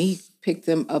 90, and he picked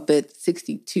him up at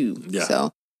 62. Yeah.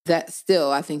 So that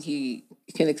still, I think he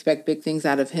can expect big things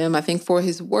out of him. I think for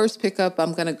his worst pickup,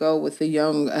 I'm going to go with the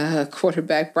young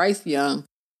quarterback, Bryce Young,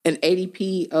 an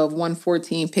ADP of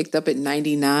 114, picked up at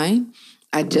 99.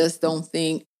 I just don't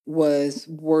think was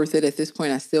worth it at this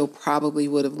point. I still probably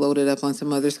would have loaded up on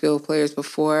some other skilled players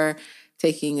before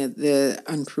taking the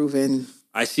unproven.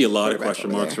 I see a lot of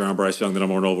question marks around Bryce Young, the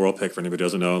number 1 overall pick for anybody who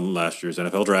doesn't know in last year's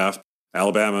NFL draft.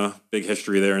 Alabama, big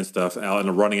history there and stuff. In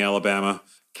a running Alabama.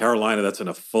 Carolina, that's in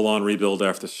a full-on rebuild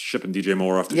after shipping DJ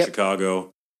Moore off to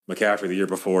Chicago. McCaffrey the year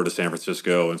before to San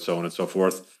Francisco, and so on and so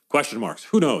forth. Question marks.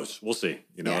 Who knows? We'll see.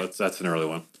 That's an early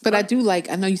one. But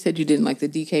I know you said you didn't like the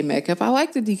DK Metcalf. I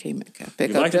like the DK Metcalf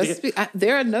pickup.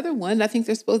 They're another one. I think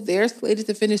they're slated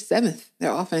to finish 7th,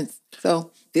 their offense.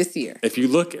 So this year. If you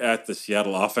look at the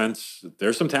Seattle offense,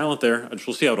 there's some talent there.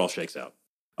 We'll see how it all shakes out.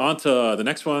 On to the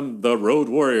next one, the Road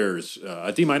Warriors.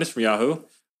 A D- from Yahoo.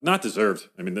 Not deserved.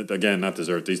 I mean, again, not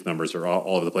deserved. These numbers are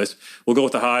all over the place. We'll go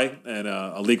with the high. And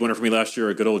a league winner for me last year,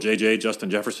 a good old JJ,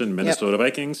 Justin Jefferson, Minnesota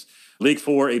Vikings. League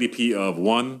 4, ADP of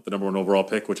 1, the number 1 overall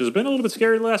pick, which has been a little bit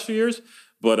scary the last few years.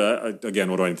 But again,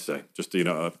 what do I need to say? Just,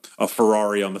 a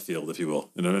Ferrari on the field, if you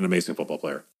will, and an amazing football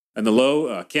player. And the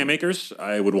low, Cam Akers,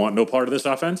 I would want no part of this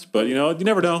offense, but, you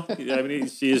never know. I mean,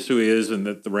 he is who he is, and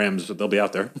the Rams, they'll be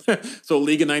out there. So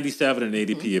League of 97 and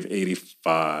ADP of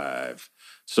 85.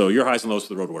 So your highs and lows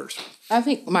for the Road Warriors. I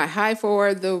think my high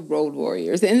for the Road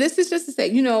Warriors. And this is just to say,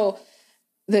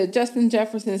 the Justin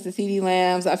Jeffersons, the CeeDee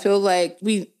Lambs, I feel like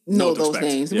we know those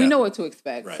names. Yeah. We know what to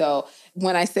expect. Right. So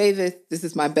when I say this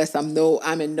is my best, I'm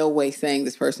in no way saying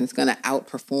this person's going to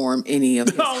outperform any of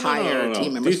his higher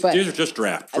team members. These are just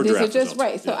draft. These are just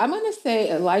right. So I'm going to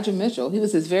say Elijah Mitchell. He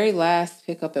was his very last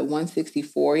pickup at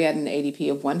 164. He had an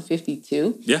ADP of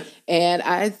 152. Yeah. And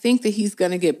I think that he's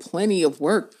going to get plenty of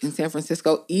work in San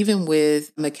Francisco, even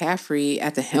with McCaffrey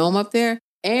at the helm up there.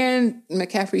 And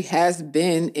McCaffrey has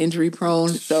been injury prone,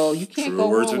 so you can't go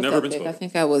wrong with that pick. I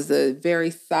think that was a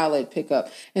very solid pickup.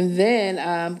 And then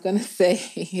I'm going to say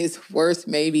his worst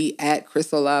maybe at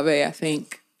Chris Olave, I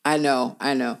think. I know.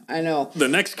 The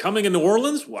next coming in New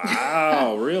Orleans?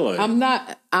 Wow, really? I'm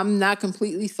not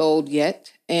completely sold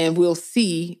yet, and we'll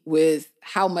see with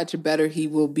how much better he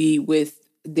will be with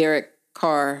Derek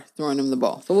Carr throwing him the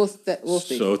ball. So we'll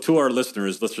see. So to our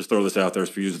listeners, let's just throw this out there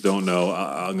for you who don't know.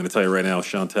 I'm going to tell you right now,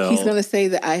 Chantel. He's going to say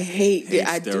that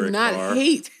I do not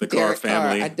hate the Carr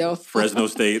family. I don't. Fresno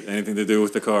State, anything to do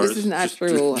with the Carrs? This is not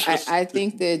true. I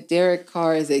think that Derek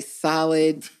Carr is a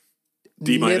solid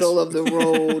middle of the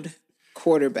road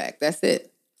quarterback. That's it.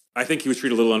 I think he was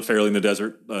treated a little unfairly in the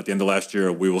desert at the end of last year.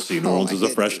 We will see. New Orleans is a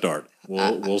fresh start.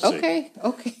 We'll see. Okay.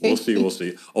 We'll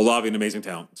see. Olave, an amazing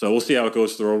talent. So we'll see how it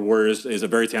goes. The Road Warriors is a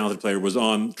very talented player. Was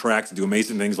on track to do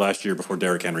amazing things last year before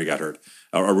Derrick Henry got hurt.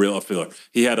 A real filler.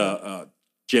 He had a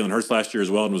Jalen Hurts last year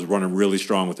as well and was running really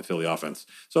strong with the Philly offense.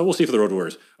 So we'll see for the Road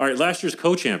Warriors. All right, last year's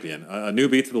co-champion, a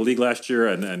newbie to the league last year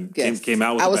and came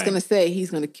out with a bang. I was going to say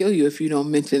he's going to kill you if you don't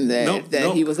mention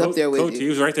that he was up there with you. He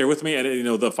was right there with me.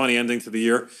 And, the funny ending to the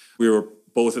year, we were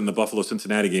both in the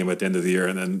Buffalo-Cincinnati game at the end of the year,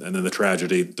 and then the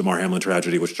tragedy, Damar Hamlin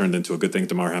tragedy, which turned into a good thing.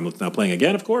 Damar Hamlin's now playing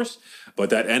again, of course, but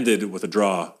that ended with a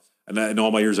draw. And in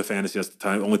all my years of fantasy, that's the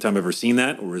only time I've ever seen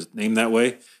that or was named that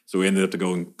way. So we ended up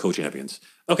going co-champions.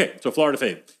 Okay, so Florida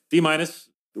Fade. D-,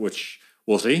 which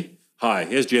we'll see. High,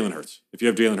 here's Jalen Hurts. If you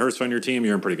have Jalen Hurts on your team,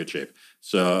 you're in pretty good shape.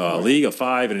 So league of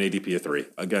 5 and an ADP of 3.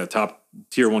 I got a top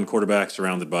tier 1 quarterback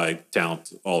surrounded by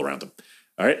talent all around him.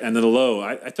 All right, and then the low,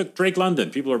 I took Drake London.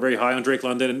 People are very high on Drake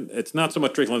London, and it's not so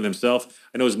much Drake London himself.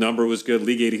 I know his number was good,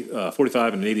 league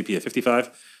 45 and an ADP of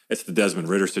 55. It's the Desmond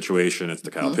Ridder situation. It's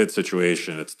the Kyle Pitts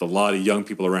situation. It's the lot of young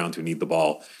people around who need the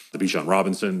ball. The Bijan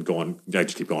Robinson I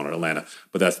just keep going on Atlanta.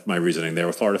 But that's my reasoning there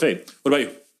with Florida Fade. What about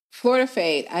you? Florida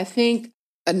Fade, I think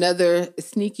another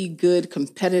sneaky good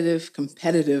competitive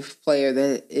player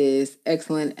that is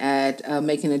excellent at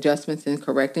making adjustments and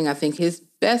correcting. I think his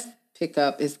best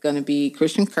pickup is going to be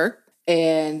Christian Kirk.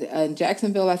 And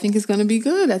Jacksonville, I think, is going to be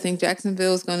good. I think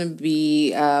Jacksonville is going to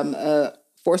be a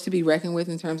force to be reckoned with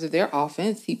in terms of their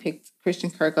offense. He picked Christian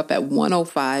Kirk up at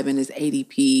 105, and his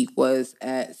ADP was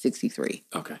at 63.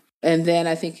 Okay. And then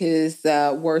I think his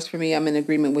worst for me, I'm in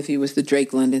agreement with you, was the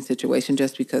Drake London situation,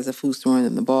 just because of who's throwing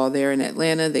them the ball there in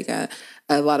Atlanta. They got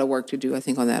a lot of work to do, I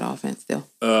think, on that offense still.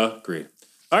 Agreed.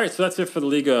 All right, so that's it for the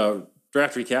league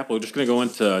draft recap. We're just going to go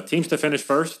into teams to finish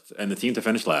first and the team to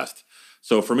finish last.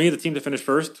 So for me, the team to finish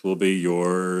first will be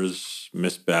yours,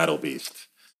 Miss Battle Beast.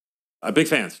 Big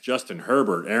fans, Justin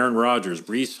Herbert, Aaron Rodgers,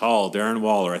 Breece Hall, Darren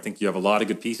Waller. I think you have a lot of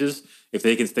good pieces. If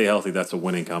they can stay healthy, that's a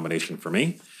winning combination for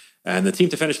me. And the team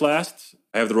to finish last,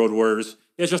 I have the Road Warriors.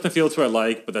 Yeah, Justin Fields, who I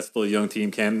like, but that's still a young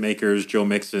team. Cam Makers, Joe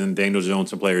Mixon, Daniel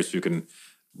Jones, some players who can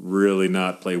really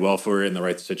not play well for it in the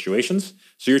right situations.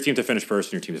 So your team to finish first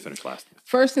and your team to finish last.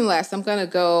 First and last, I'm going to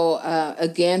go,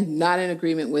 again, not in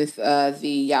agreement with the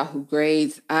Yahoo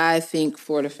grades. I think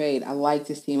Florida Fade. I like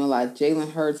this team a lot.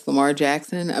 Jalen Hurts, Lamar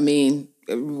Jackson. I mean,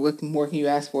 what more can you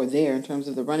ask for there in terms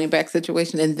of the running back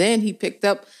situation? And then he picked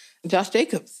up Josh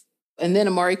Jacobs. And then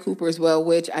Amari Cooper as well,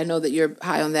 which I know that you're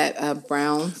high on that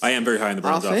Browns. I am very high on the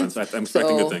Browns offense. I'm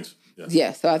expecting good things. Yes.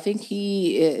 Yeah, so I think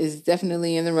he is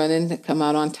definitely in the running to come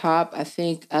out on top. I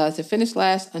think to finish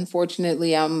last,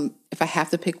 unfortunately, if I have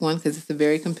to pick one, because it's a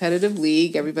very competitive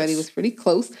league, everybody was pretty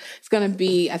close. It's going to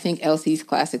be, I think, LC's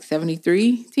Classic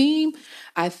 73 team.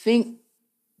 I think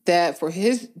that for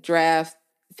his draft,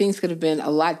 things could have been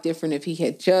a lot different if he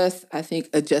had just, I think,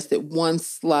 adjusted one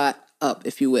slot up,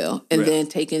 if you will, and then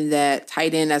taking that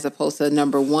tight end as opposed to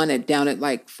number 1 down at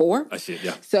like 4. I see it,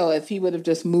 yeah. So if he would have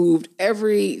just moved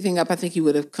everything up, I think he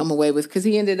would have come away with, because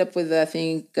he ended up with, I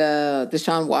think,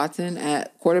 Deshaun Watson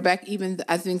at quarterback. Even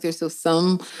I think there's still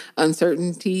some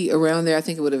uncertainty around there. I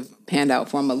think it would have panned out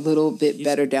for him a little bit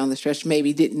better down the stretch.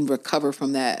 Maybe didn't recover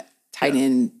from that tight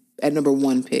end at number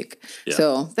 1 pick. Yeah.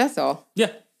 So that's all.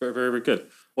 Yeah, very, very, very good.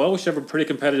 Well, we should have a pretty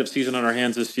competitive season on our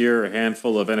hands this year. A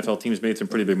handful of NFL teams made some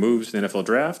pretty big moves in the NFL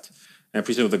draft. And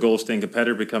presumably with the goal of staying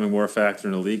competitive, becoming more a factor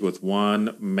in the league with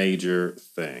one major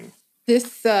thing.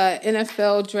 This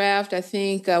NFL draft, I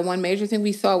think one major thing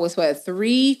we saw was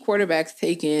 3 quarterbacks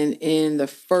taken in the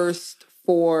first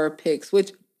 4 picks,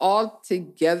 which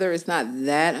altogether is not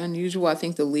that unusual. I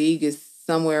think the league is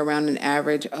somewhere around an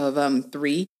average of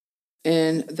 3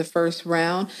 in the first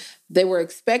round. They were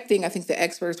expecting, I think the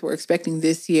experts were expecting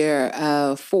this year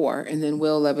 4, and then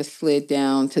Will Levis slid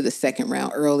down to the second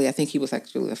round early. I think he was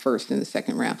actually the first in the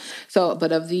second round. So,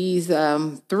 but of these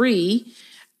 3,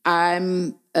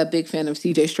 I'm a big fan of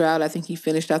C.J. Stroud. I think he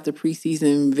finished out the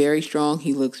preseason very strong.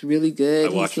 He looks really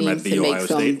good. I watched him at the to make Ohio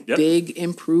some State. big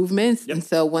improvements. And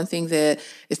so one thing that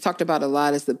is talked about a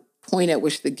lot is the point at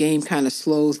which the game kind of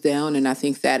slows down, and I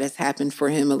think that has happened for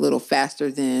him a little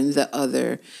faster than the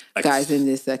other guys in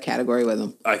this category with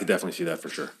him. I could definitely see that for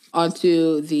sure.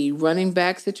 Onto the running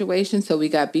back situation. So we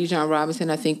got Bijan Robinson,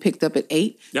 I think, picked up at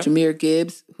 8. Yep. Jahmyr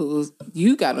Gibbs, who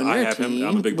you got on your team. I have him.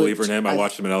 I'm a big believer in him. I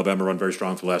watched him in Alabama run very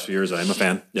strong for the last few years. I am a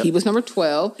fan. Yep. He was number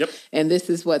 12. Yep. And this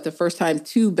is the first time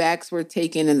 2 backs were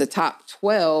taken in the top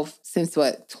 12 since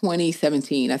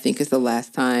 2017, I think is the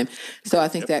last time. So I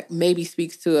think that maybe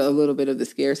speaks to a little bit of the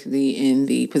scarcity in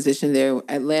the position there.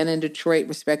 Atlanta and Detroit,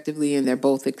 respectively, and they're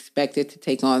both expected to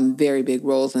take on very big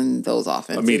roles in those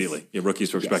offenses. Immediately. Yeah,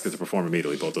 rookies were expected to perform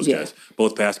immediately, both those guys.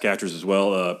 Both pass catchers as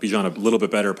well. Bijan a little bit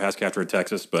better pass catcher in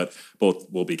Texas, but both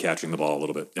will be catching the ball a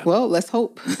little bit. Yeah. Well, let's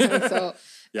hope.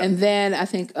 And then I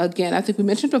think we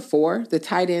mentioned before the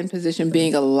tight end position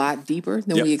being a lot deeper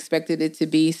than we expected it to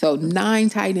be. So 9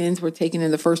 tight ends were taken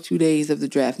in the first 2 days of the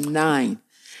draft. 9.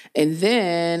 And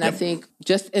then I think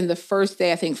just in the first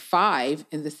day, 5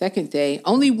 in the second day,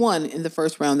 only 1 in the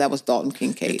first round. That was Dalton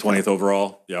Kincaid. 20th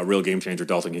overall. Yeah, a real game changer,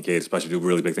 Dalton Kincaid, especially do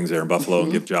really big things there in Buffalo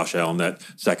and give Josh Allen that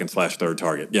 2nd/3rd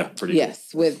target. Yeah, pretty cool.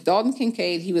 With Dalton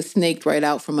Kincaid, he was snaked right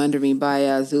out from under me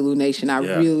by Zulu Nation. I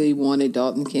really wanted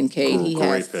Dalton Kincaid. He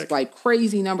has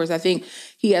crazy numbers. I think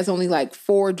he has only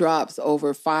 4 drops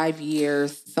over 5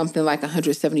 years, something like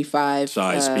 175.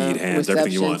 Size, speed, hands,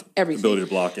 everything you want. Everything. Ability to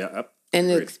block, And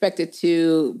expected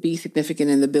to be significant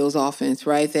in the Bills' offense,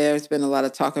 right? There's been a lot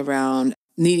of talk around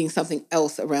needing something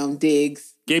else around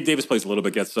Diggs. Gabe Davis plays a little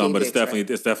bit, gets some, but it's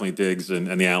definitely Diggs and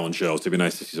the Allen show. So it'd be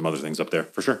nice to see some other things up there,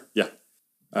 for sure. Yeah.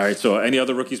 All right, so any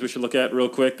other rookies we should look at real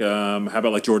quick? How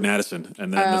about Jordan Addison?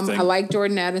 And then I like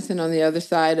Jordan Addison on the other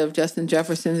side of Justin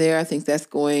Jefferson there. I think that's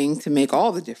going to make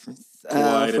all the difference for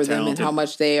them and how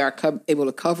much they are able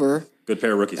to cover. Good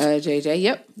pair of rookies. JJ,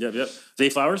 Yep. Zay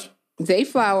Flowers? Zay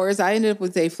Flowers. I ended up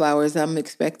with Zay Flowers. I'm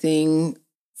expecting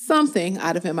something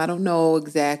out of him. I don't know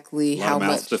exactly how much.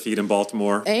 Mouths to feed in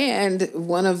Baltimore. And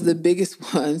one of the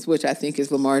biggest ones, which I think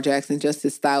is Lamar Jackson, just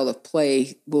his style of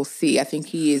play, we'll see. I think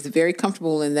he is very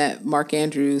comfortable in that Mark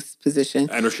Andrews position.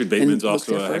 And Rashad Bateman's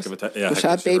also a heck of a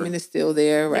Rashad Bateman is still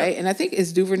there, right? Yeah. And I think,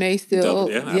 is Duvernay still?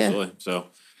 Yeah, absolutely. So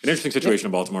an interesting situation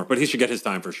in Baltimore, but he should get his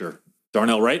time for sure.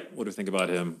 Darnell Wright, what do you think about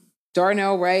him?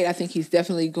 Darnell Wright, I think he's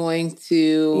definitely going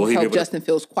to help Justin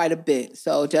Fields quite a bit.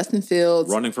 So Justin Fields...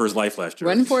 running for his life last year.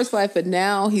 Running for his life, but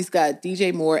now he's got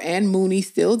DJ Moore and Mooney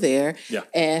still there. Yeah.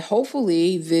 And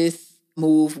hopefully this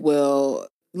move will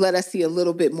let us see a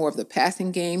little bit more of the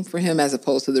passing game for him as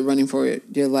opposed to the running for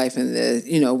your life and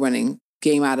the, running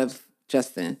game out of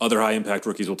Justin. Other high-impact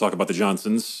rookies, we'll talk about the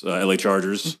Johnsons, LA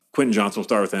Chargers. Quentin Johnson, we'll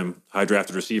start with him.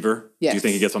 High-drafted receiver. Yes. Do you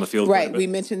think he gets on the field? Right. We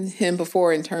mentioned him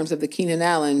before in terms of the Keenan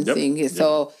Allen thing.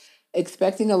 So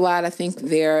expecting a lot. I think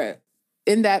they're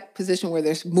in that position where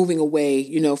they're moving away,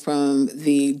 from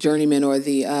the journeyman or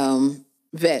the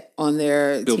vet on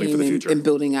their building team and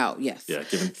building out. Yes. Yeah.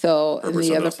 So and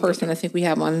the other person I think we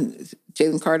have on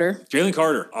Jalen Carter. Jalen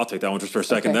Carter. I'll take that one just for a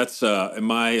second. Okay. That's, in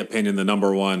my opinion, the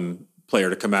number one player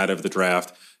to come out of the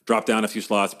draft, dropped down a few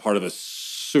slots, part of a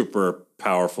super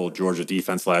powerful Georgia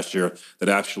defense last year that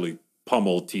actually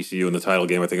pummeled TCU in the title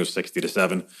game. I think it was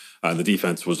 60-7. And the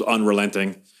defense was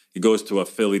unrelenting. He goes to a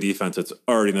Philly defense that's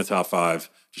already in the top 5.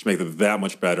 Just make them that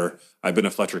much better. I've been a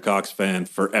Fletcher Cox fan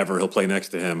forever. He'll play next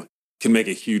to him. Can make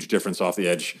a huge difference off the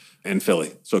edge in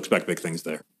Philly. So expect big things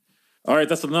there. All right,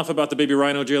 that's enough about the baby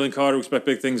rhino, Jalen Carter. We expect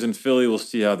big things in Philly. We'll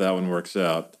see how that one works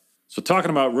out. So talking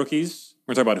about rookies,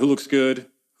 we're going to talk about who looks good,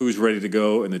 who's ready to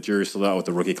go, and the jury's still out with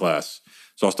the rookie class.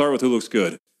 So I'll start with who looks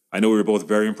good. I know we were both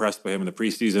very impressed by him in the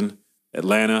preseason.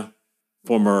 Atlanta,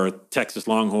 former Texas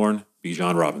Longhorn,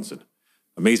 Bijan Robinson.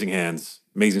 Amazing hands,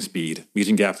 amazing speed,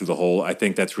 amazing gap through the hole. I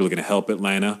think that's really going to help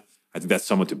Atlanta. I think that's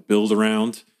someone to build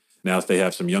around. Now, if they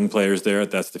have some young players there,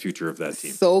 that's the future of that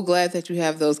team. So glad that you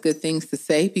have those good things to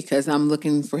say, because I'm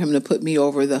looking for him to put me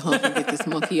over the hump and get this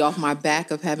monkey off my back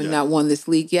of having not won this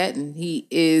league yet. And he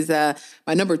is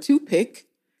my number 2 pick.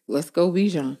 Let's go,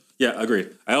 Bijan. Yeah,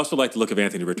 agreed. I also like the look of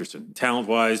Anthony Richardson.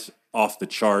 Talent-wise, off the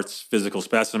charts, physical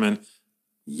specimen.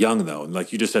 Young, though. And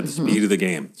like you just said, the speed of the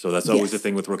game. So that's always the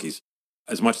thing with rookies.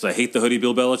 As much as I hate the hoodie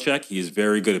Bill Belichick, he is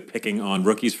very good at picking on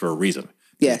rookies for a reason.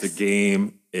 Yes. The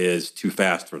game is too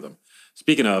fast for them.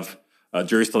 Speaking of,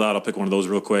 jury's still out. I'll pick one of those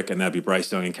real quick, and that'd be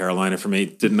Bryce Young in Carolina for me.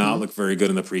 Did not look very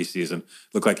good in the preseason.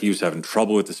 Looked like he was having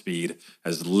trouble with the speed,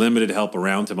 has limited help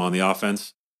around him on the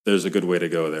offense. There's a good way to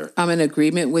go there. I'm in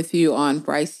agreement with you on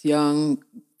Bryce Young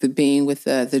being with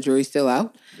the jury still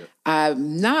out. Yep.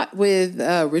 I'm not with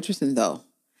Richardson, though.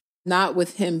 Not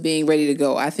with him being ready to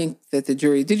go. I think that the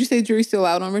jury... Did you say jury's still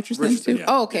out on Richardson too? Yeah.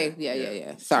 Oh, okay.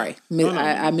 Yeah. Sorry.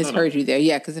 I misheard you there.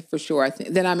 Yeah, because for sure,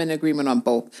 then I'm in agreement on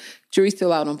both. Jury's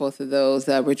still out on both of those,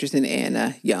 Richardson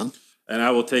and Young. And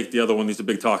I will take the other one. He's a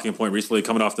big talking point recently,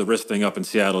 coming off the wrist thing up in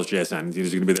Seattle is JSN.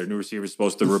 He's going to be their new receiver,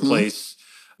 supposed to replace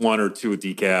one or two at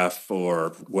decaf or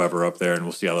whoever up there, and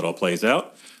we'll see how that all plays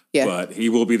out. Yeah. But he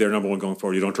will be their number one going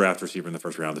forward. You don't draft receiver in the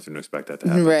first round if you don't expect that to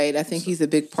happen. Right. I think he's a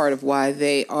big part of why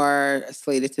they are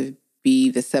slated to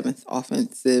be the 7th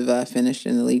offensive finish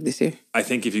in the league this year. I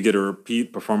think if you get a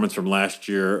repeat performance from last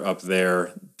year up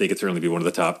there, they could certainly be one of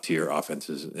the top tier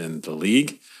offenses in the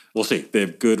league. We'll see. They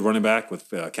have good running back with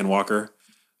Ken Walker.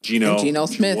 Geno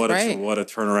Smith, right? What a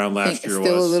turnaround last year was.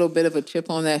 Still a little bit of a chip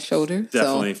on that shoulder.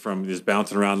 Definitely from just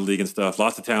bouncing around the league and stuff.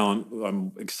 Lots of talent.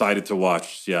 I'm excited to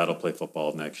watch Seattle play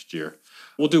football next year.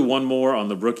 We'll do one more on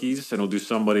the rookies, and we'll do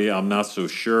somebody I'm not so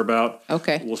sure about.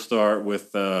 Okay. We'll start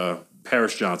with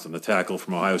Paris Johnson, the tackle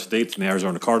from Ohio State in the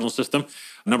Arizona Cardinals system.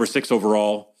 Number 6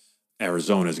 overall.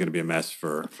 Arizona is going to be a mess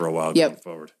for a while going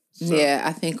forward. So. Yeah,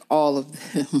 I think all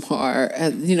of them are.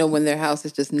 When their house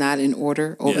is just not in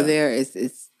order over there,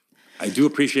 it's I do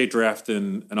appreciate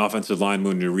drafting an offensive line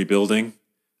when you're rebuilding.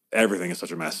 Everything is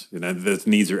such a mess. The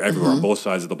needs are everywhere on both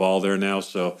sides of the ball there now.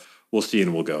 So we'll see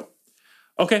and we'll go.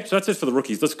 Okay, so that's it for the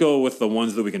rookies. Let's go with the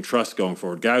ones that we can trust going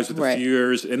forward. Guys with a few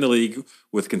years in the league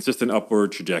with consistent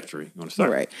upward trajectory. You want to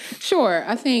start? Right. Sure.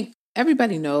 I think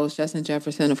everybody knows Justin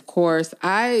Jefferson, of course.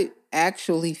 I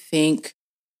actually think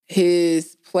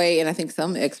his play, and I think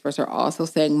some experts are also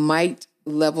saying, might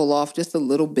level off just a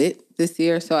little bit this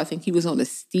year. So I think he was on a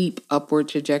steep upward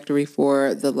trajectory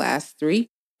for the last 3.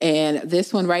 And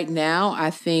this one right now, I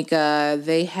think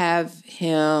they have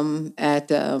him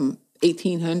at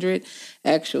 1,800,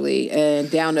 actually, and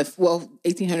down to,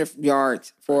 1,800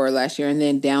 yards for last year, and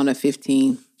then down to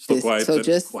 15.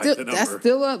 That's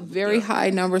still a very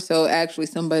high number. So actually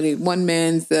one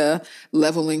man's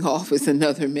leveling off is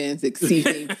another man's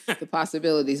exceeding the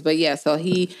possibilities. But yeah, so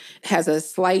he has a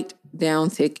slight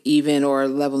downtick even or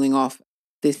leveling off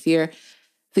this year.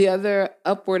 The other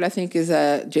upward, I think, is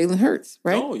Jalen Hurts,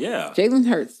 right? Oh, yeah. Jalen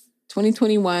Hurts,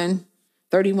 2021,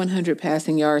 3,100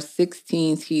 passing yards,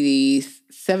 16 TDs,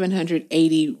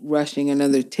 780 rushing,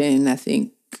 another 10, I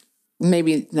think.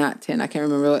 Maybe not 10. I can't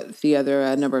remember what the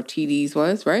other number of TDs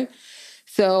was, right?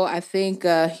 So I think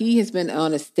he has been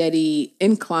on a steady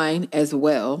incline as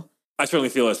well. I certainly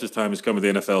feel as his time has come in the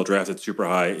NFL, drafted super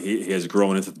high. He has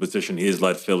grown into the position. He has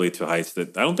led Philly to heights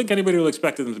that I don't think anybody will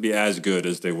expect them to be as good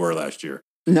as they were last year.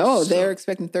 No, they're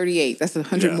expecting 38. That's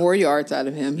 100 more yards out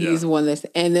of him. He's the one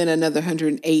and then another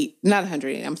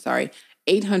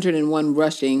 801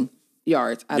 rushing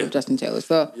yards out of Justin Taylor.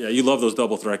 So you love those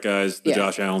double threat guys, the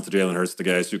Josh Allen, the Jalen Hurts, the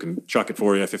guys who can chuck it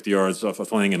for you 50 yards off a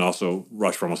fling and also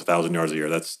rush for almost 1,000 yards a year.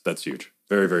 That's huge.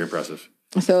 Very, very impressive.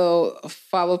 So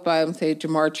followed by, say,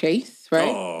 Jamar Chase, right?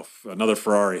 Oh, another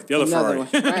Ferrari. The other Ferrari. One,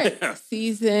 right.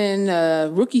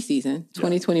 Rookie season,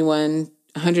 2021,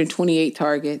 128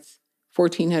 targets,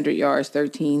 1,400 yards,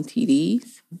 13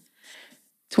 TDs.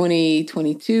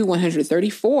 2022,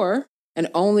 134 and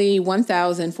only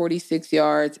 1,046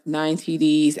 yards, 9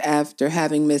 TDs after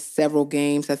having missed several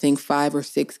games. I think 5 or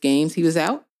 6 games he was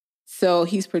out. So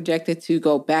he's projected to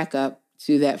go back up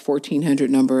to that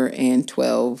 1,400 number and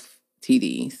 12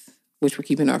 TDs, which we're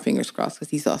keeping our fingers crossed because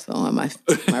he's also on my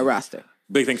roster.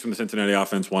 Big things from the Cincinnati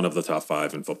offense, one of the top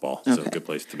 5 in football. So good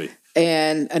place to be.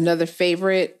 And another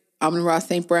favorite, Amon-Ra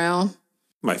St. Brown.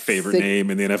 My favorite name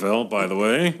in the NFL, by the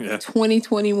way. Yeah.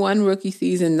 2021 rookie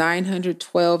season,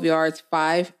 912 yards,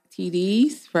 5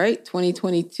 TDs, right?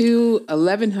 2022,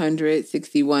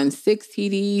 1,161, 6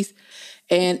 TDs,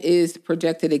 and is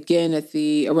projected again at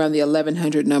around the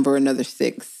 1,100 number, another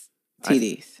 6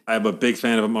 TDs. I'm a big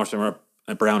fan of Marcel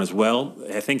Brown as well.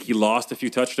 I think he lost a few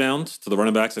touchdowns to the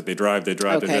running backs. Like they drive to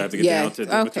get down to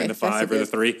between the 5 or the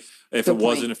 3. If it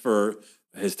wasn't for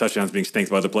his touchdowns being stinked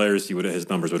by the players, his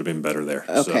numbers would have been better there.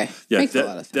 Okay. So,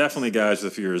 yeah, definitely guys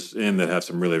with a few years in that have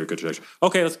some really good trajectory.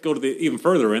 Okay, let's go to even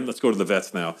further in. Let's go to the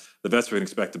vets now. The vets, we can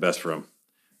expect the best from.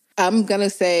 I'm going to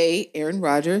say Aaron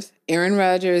Rodgers. Aaron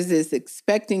Rodgers is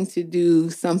expecting to do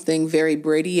something very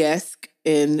Brady-esque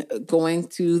in going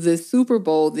to the Super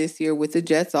Bowl this year with the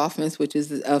Jets offense, which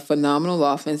is a phenomenal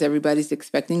offense. Everybody's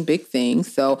expecting big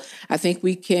things. So I think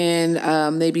we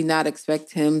can maybe not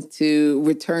expect him to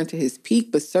return to his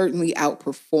peak, but certainly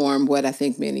outperform what I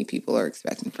think many people are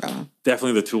expecting from him.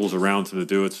 Definitely the tools around him to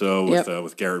do it. So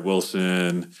with Garrett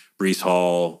Wilson, Breece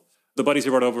Hall, the buddies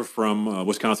he brought over from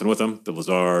Wisconsin with him, the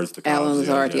Lazards, the Alan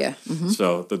Lazard, yeah. Mm-hmm.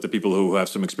 So the people who have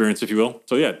some experience, if you will.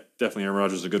 So yeah, definitely Aaron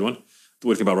Rodgers is a good one. What do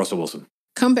you think about Russell Wilson?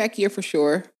 Comeback year for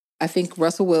sure. I think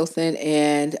Russell Wilson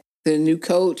and the new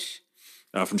coach.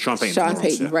 From Sean Payton. Sean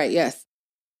Payton, right, yes.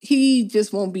 He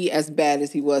just won't be as bad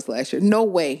as he was last year. No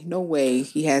way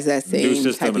he has that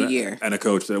same type of year. And a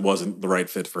coach that wasn't the right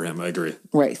fit for him, I agree.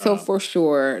 Right, so for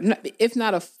sure, if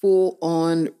not a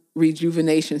full-on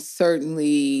rejuvenation,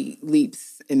 certainly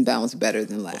leaps and bounds better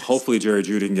than last. Hopefully Jerry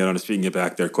Jeudy can get on his feet and get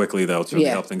back there quickly. That would certainly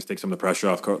help things, take some of the pressure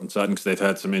off Courtland Sutton because they've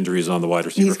had some injuries on the wide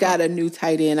receiver He's got a new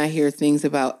tight end I hear things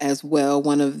about as well.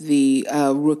 One of the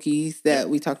rookies that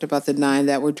we talked about, the 9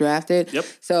 that were drafted. Yep.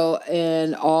 So,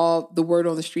 and all the word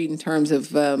on the street in terms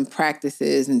of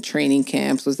practices and training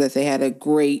camps was that they had a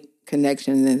great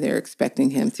connection and they're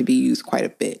expecting him to be used quite a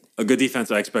bit. A good defense.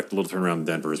 I expect a little turnaround in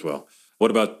Denver as well.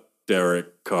 What about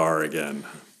Derek Carr again?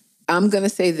 I'm going to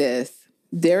say this.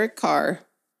 Derek Carr,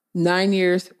 9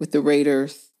 years with the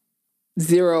Raiders,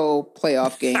 0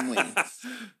 playoff game wins.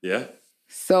 Yeah.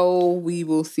 So we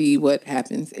will see what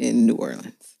happens in New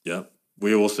Orleans. Yeah,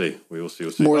 we will see. We'll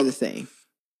see. More of the same.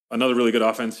 Another really good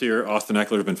offense here. Austin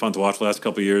Eckler has been fun to watch the last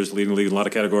couple of years, leading the league in a lot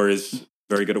of categories.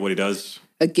 Very good at what he does.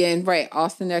 Again, right.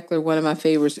 Austin Eckler, one of my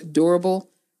favorites. Durable,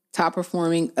 top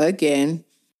performing again.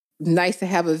 Nice to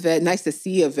have nice to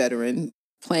see a veteran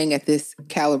playing at this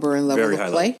caliber and level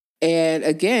of play. And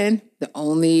again, the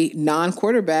only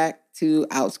non-quarterback to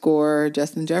outscore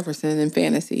Justin Jefferson in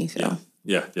fantasy. So.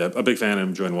 Yeah. A big fan. I'm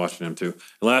enjoying watching him too.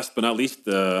 Last but not least,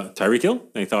 Tyreek Hill.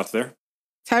 Any thoughts there?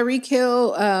 Tyreek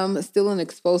Hill, still an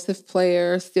explosive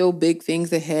player, still big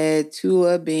things ahead.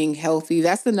 Tua being healthy.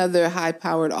 That's another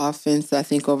high-powered offense, I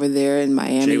think, over there in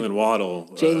Miami. Jalen Waddle.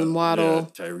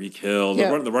 Tyreek Hill.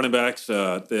 Yep. The running backs,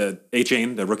 the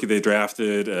A-Chain, the rookie they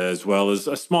drafted, as well as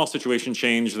a small situation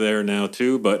change there now,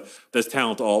 too. But there's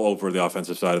talent all over the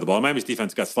offensive side of the ball. Miami's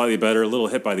defense got slightly better, a little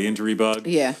hit by the injury bug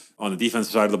on the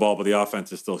defensive side of the ball, but the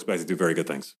offense is still expected to do very good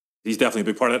things. He's definitely a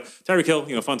big part of it. Tyreek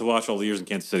Hill, fun to watch all the years in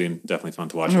Kansas City and definitely fun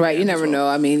to watch. Right, you never know.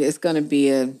 I mean, it's going to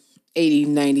be a 80,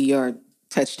 90-yard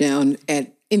touchdown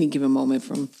at any given moment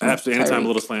from Absolutely. Tyreek. Anytime a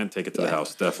little slant, take it to the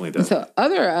house. Definitely. So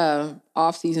other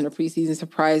off-season or preseason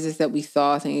surprises that we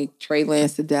saw, I think Trey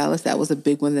Lance to Dallas, that was a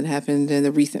big one that happened in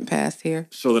the recent past here.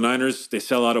 So the Niners, they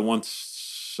sell out at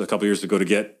once a couple years ago to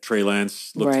get Trey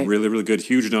Lance. Looked really, really good.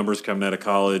 Huge numbers coming out of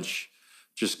college.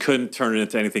 Just couldn't turn it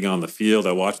into anything on the field.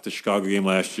 I watched the Chicago game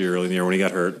last year, early in the year when he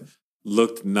got hurt.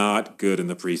 Looked not good in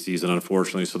the preseason,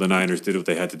 unfortunately. So the Niners did what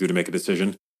they had to do to make a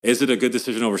decision. Is it a good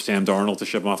decision over Sam Darnold to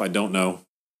ship him off? I don't know.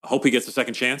 I hope he gets a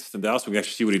second chance in Dallas. We can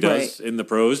actually see what he does in the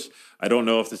pros. I don't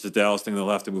know if this is a Dallas thing. They'll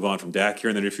have to move on from Dak here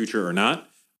in the near future or not.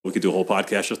 We could do a whole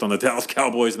podcast just on the Dallas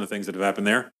Cowboys and the things that have happened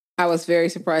there. I was very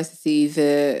surprised to see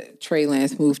the Trey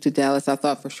Lance move to Dallas. I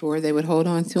thought for sure they would hold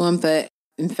on to him, but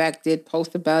in fact, did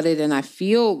post about it, and I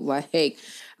feel like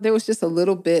there was just a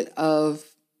little bit of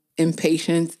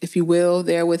impatience, if you will,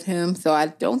 there with him. So I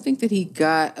don't think that he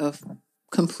got a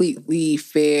completely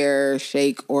fair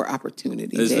shake or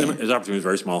opportunity. His opportunity was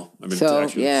very small. I mean, to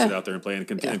actually sit out there and play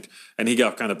and he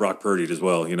got kind of Brock Purdy'd as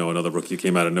well. Another rookie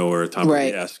came out of nowhere, Tom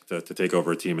Brady-esque to take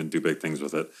over a team and do big things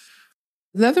with it.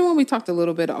 Another one we talked a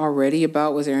little bit already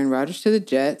about was Aaron Rodgers to the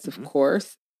Jets, of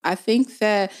course. I think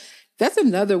that's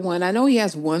another one. I know he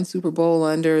has one Super Bowl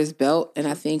under his belt, and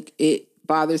I think it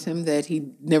bothers him that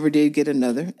he never did get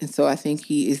another. And so I think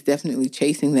he is definitely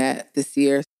chasing that this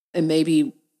year and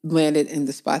maybe landed in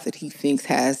the spot that he thinks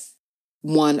has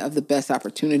one of the best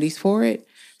opportunities for it.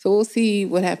 So we'll see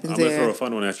what happens there. I'm going to throw a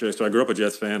fun one at you. So I grew up a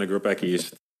Jets fan. I grew up back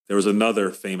east. There was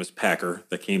another famous Packer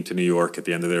that came to New York at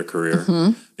the end of their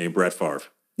career named Brett Favre.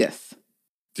 Yes.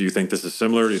 Do you think this is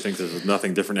similar? Do you think this is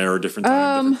nothing different era, different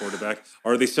time, different quarterback?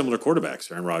 Are they similar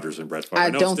quarterbacks, Aaron Rodgers and Brett Favre? I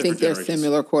don't think they're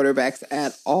similar quarterbacks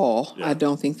at all. Yeah. I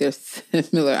don't think they're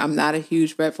similar. I'm not a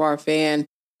huge Brett Favre fan.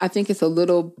 I think it's a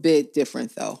little bit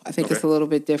different, though. I think it's a little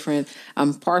bit different.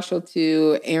 I'm partial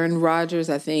to Aaron Rodgers.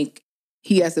 I think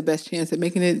he has the best chance at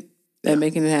making it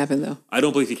happen, though. I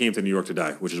don't believe he came to New York to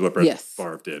die, which is what Brett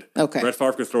Favre did. Okay. Brett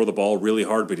Favre could throw the ball really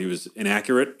hard, but he was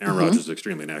inaccurate. Aaron Rodgers is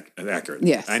extremely accurate.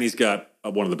 Yes. And he's got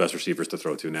one of the best receivers to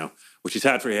throw to now, which he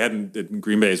had in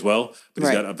Green Bay as well, but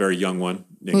he's got a very young one.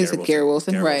 Who's Garrett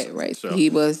Wilson. Right. So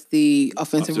he was the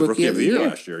offensive rookie of the year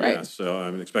last year, yeah. So I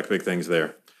expect big things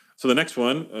there. So the next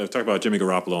one, talk about Jimmy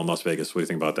Garoppolo in Las Vegas. What do you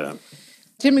think about that?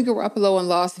 Jimmy Garoppolo in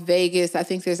Las Vegas, I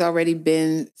think there's already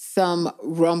been some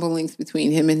rumblings between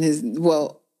him and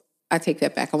I take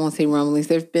that back. I won't say rumblings.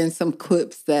 There's been some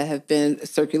clips that have been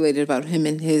circulated about him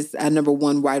and his number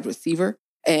one wide receiver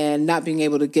and not being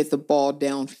able to get the ball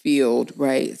downfield,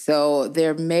 right? So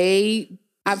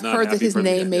I've heard that his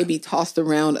name may be tossed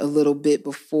around a little bit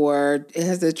before. It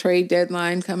has a trade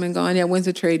deadline come and gone. Yeah, when's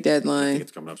the trade deadline? I think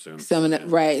it's coming up soon.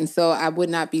 Right. And so I would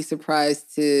not be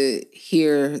surprised to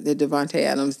hear the Davante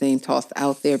Adams name tossed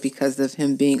out there because of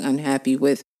him being unhappy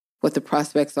with what the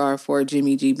prospects are for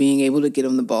Jimmy G being able to get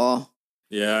him the ball.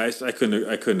 Yeah, I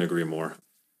couldn't agree more.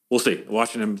 We'll see.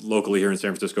 Watching him locally here in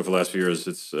San Francisco for the last few years,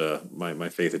 it's my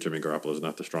faith that Jimmy Garoppolo is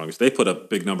not the strongest. They put a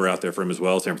big number out there for him as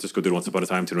well. San Francisco did once upon a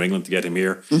time to New England to get him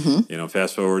here. Mm-hmm.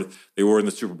 Fast forward, they were in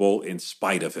the Super Bowl in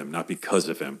spite of him, not because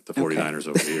of him, the 49ers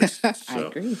over the years. So, I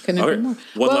agree. Couldn't agree more.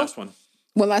 One last one.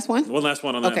 One last one? One last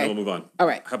one on that, and then we'll move on. All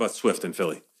right. How about Swift in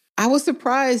Philly? I was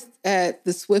surprised at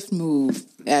the Swift move,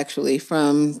 actually,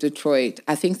 from Detroit.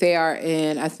 I think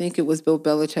I think it was Bill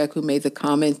Belichick who made the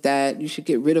comment that you should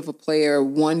get rid of a player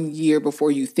 1 year before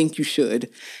you think you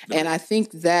should. And I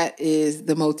think that is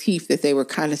the motif that they were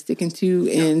kind of sticking to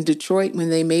in Detroit when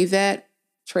they made that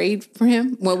trade for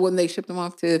him, when they shipped him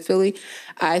off to Philly.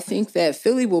 I think that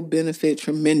Philly will benefit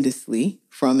tremendously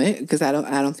from it because I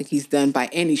don't think he's done by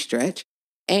any stretch.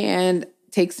 And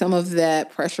take some of that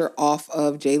pressure off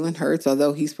of Jalen Hurts,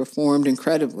 although he's performed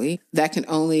incredibly. That can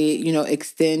only,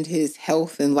 extend his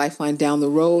health and lifeline down the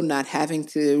road, not having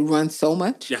to run so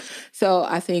much. Yeah. So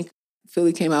I think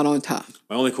Philly came out on top.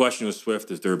 My only question with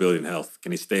Swift is durability and health.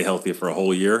 Can he stay healthy for a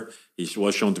whole year? He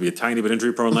was shown to be a tiny bit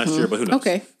injury prone last year, but who knows?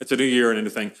 Okay. It's a new year and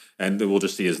anything, and we'll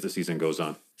just see as the season goes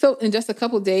on. So in just a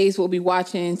couple of days, we'll be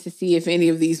watching to see if any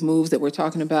of these moves that we're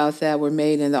talking about that were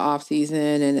made in the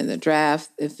offseason and in the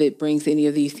draft, if it brings any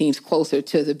of these teams closer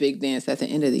to the big dance at the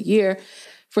end of the year.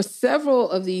 For several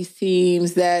of these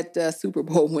teams, that Super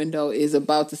Bowl window is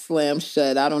about to slam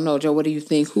shut. I don't know, Joe, what do you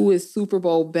think? Who is Super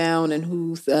Bowl bound and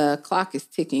whose clock is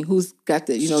ticking? Who's got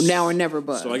the, now or never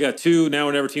buzz? So I got two now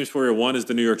or never teams for you. One is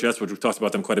the New York Jets, which we've talked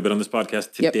about them quite a bit on this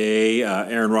podcast today. Yep.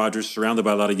 Aaron Rodgers, surrounded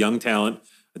by a lot of young talent,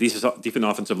 a decent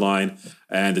offensive line,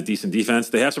 and a decent defense.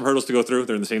 They have some hurdles to go through.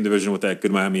 They're in the same division with that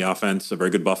good Miami offense, a very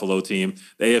good Buffalo team.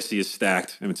 The AFC is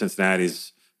stacked.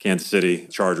 Cincinnati's Kansas City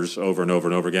Chargers over and over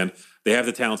and over again. They have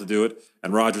the talent to do it.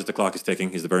 And Rodgers, the clock is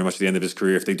ticking. He's very much at the end of his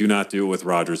career. If they do not do it with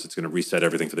Rodgers, it's going to reset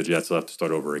everything for the Jets. They'll have to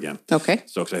start over again. Okay.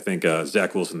 So cause I think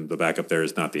Zach Wilson, the backup there,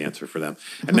 is not the answer for them.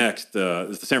 Mm-hmm. And next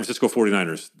is the San Francisco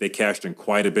 49ers. They cashed in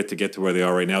quite a bit to get to where they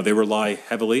are right now. They rely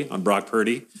heavily on Brock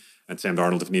Purdy and Sam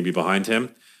Darnold if need be behind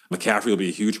him. McCaffrey will be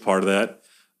a huge part of that.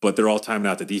 But they're all timed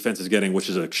out. The defense is getting, which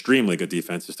is an extremely good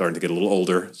defense, is starting to get a little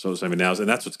older. So now, and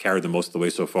that's what's carried them most of the way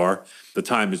so far. The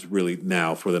time is really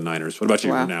now for the Niners. What about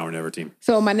you, your now or never team?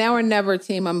 So my now or never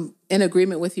team, I'm in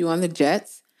agreement with you on the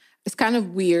Jets. It's kind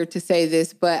of weird to say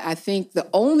this, but I think the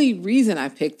only reason I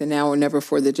picked the now or never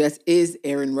for the Jets is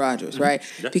Aaron Rodgers, right?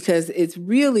 Yeah. Because I'm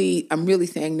really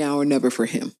saying now or never for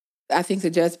him. I think the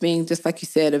Jets being, just like you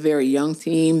said, a very young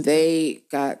team, they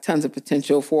got tons of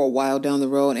potential for a while down the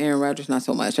road. Aaron Rodgers, not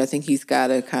so much. I think he's got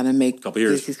to kind of make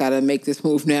he's got to make this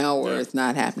move now or it's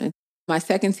not happening. My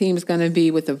second team is going to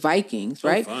be with the Vikings,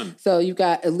 right? Fun. So you've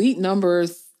got elite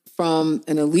numbers from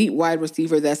an elite wide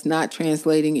receiver that's not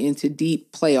translating into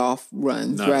deep playoff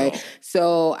runs, right?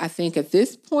 So I think at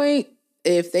this point,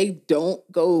 if they don't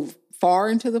go far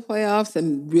into the playoffs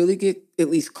and really get at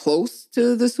least close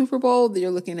to the Super Bowl,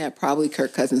 you're looking at probably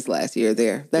Kirk Cousins last year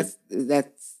there. That's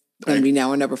going to be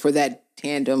now or never for that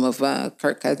tandem of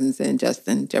Kirk Cousins and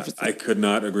Justin Jefferson. I could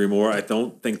not agree more. I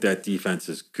don't think that defense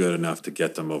is good enough to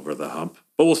get them over the hump.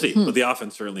 But we'll see. But the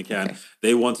offense certainly can. Okay.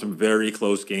 They won some very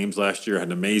close games last year, had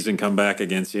an amazing comeback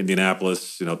against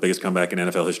Indianapolis, biggest comeback in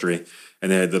NFL history.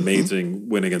 And they had the amazing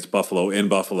win against Buffalo in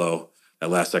Buffalo.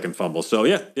 last-second fumble. So,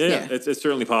 yeah. It's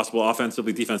certainly possible.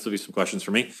 Offensively, defensively, some questions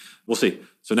for me. We'll see.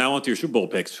 So now on to your Super Bowl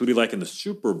picks. Who do you like in the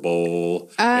Super Bowl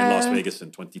in Las Vegas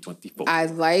in 2024? I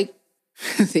like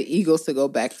the Eagles to go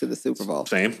back to the Super Bowl.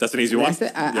 Same. That's an easy one. That's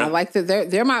it. I like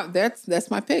that.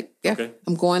 That's my pick. Yeah. Okay.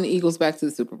 I'm going Eagles back to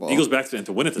the Super Bowl. Eagles back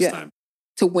to win it this time.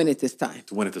 To win it this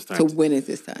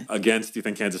time. Against, do you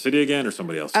think Kansas City again or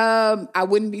somebody else? I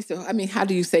wouldn't be how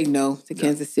do you say no to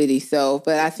Kansas City? So,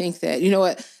 but I think that, you know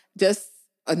what, just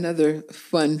another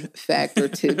fun fact or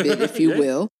tidbit, if you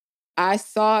will. I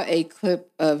saw a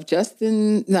clip of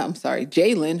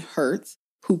Jalen Hurts,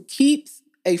 who keeps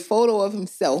a photo of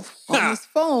himself on his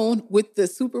phone with the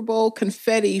Super Bowl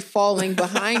confetti falling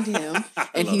behind him.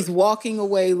 And he's walking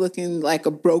away looking like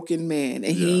a broken man.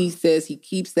 And he says he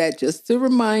keeps that just to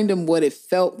remind him what it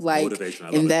felt like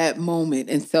in that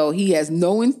moment. And so he has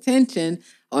no intention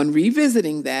on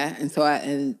revisiting that. And so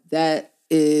that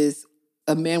is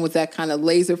a man with that kind of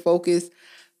laser focus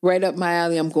right up my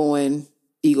alley. I'm going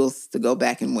Eagles to go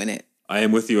back and win it. I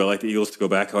am with you. I like the Eagles to go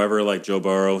back. However, I like Joe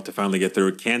Burrow to finally get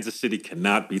through. Kansas City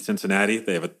cannot beat Cincinnati.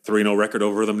 They have a 3-0 record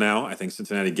over them now. I think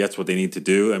Cincinnati gets what they need to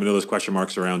do. I mean, there's question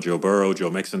marks around Joe Burrow, Joe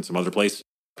Mixon, some other place.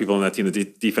 People on that team, the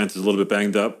defense is a little bit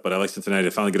banged up, but I like Cincinnati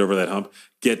to finally get over that hump,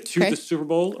 get to the Super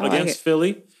Bowl against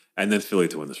Philly, and then Philly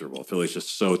to win the Super Bowl. Philly's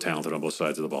just so talented on both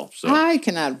sides of the ball. So I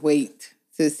cannot wait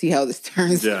to see how this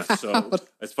turns out. So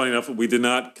it's funny enough. We did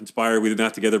not conspire. We did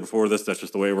not together before this. That's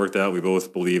just the way it worked out. We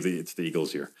both believe that it's the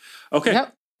Eagles here. Okay.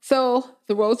 Yep. So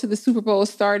the road to the Super Bowl is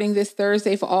starting this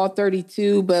Thursday for all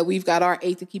 32, but we've got our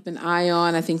 8 to keep an eye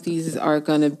on. I think these are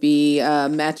going to be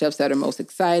matchups that are most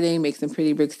exciting, make some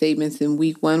pretty big statements in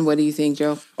week 1. What do you think,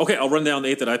 Joe? Okay, I'll run down the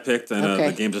 8 that I picked and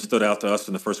the games that stood out to us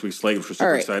in the first week's slate, which we're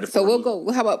super excited for. So we'll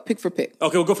go, how about pick for pick?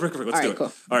 Okay, we'll go for pick for pick. Let's do it.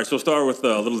 Cool. All right, so we'll start with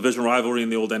a little division rivalry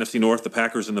in the old NFC North, the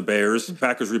Packers and the Bears.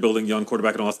 Packers rebuilding, young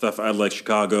quarterback and all that stuff. I like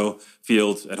Chicago,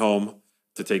 Fields at home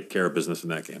to take care of business in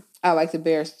that game. I like the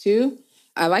Bears too.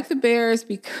 I like the Bears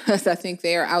because I think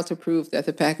they are out to prove that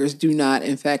the Packers do not,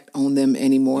 in fact, own them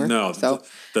anymore. No, so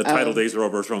the title days are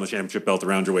over. Throwing the championship belt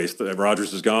around your waist.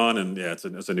 Rodgers is gone, and it's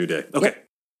a new day. Okay,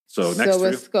 so next. So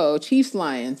let's go Chiefs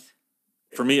Lions.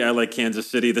 For me, I like Kansas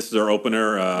City. This is our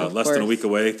opener, less than a week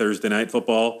away, Thursday night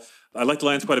football. I like the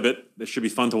Lions quite a bit. It should be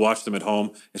fun to watch them at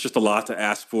home. It's just a lot to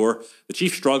ask for. The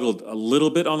Chiefs struggled a little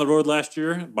bit on the road last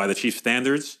year by the Chiefs'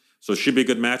 standards, so it should be a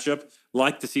good matchup.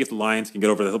 Like to see if the Lions can get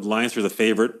over that. The Lions are the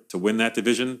favorite to win that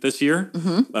division this year,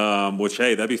 which,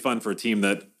 hey, that'd be fun for a team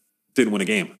that didn't win a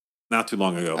game not too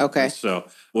long ago. Okay. So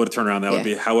what a turnaround that would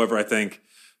be. However, I think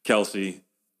Kelsey,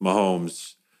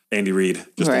 Mahomes, Andy Reid,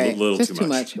 just a little too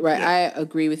much. Right. Yeah. I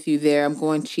agree with you there. I'm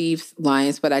going Chiefs,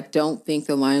 Lions, but I don't think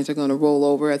the Lions are going to roll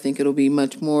over. I think it'll be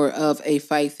much more of a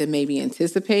fight than maybe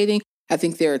anticipating. I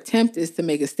think their attempt is to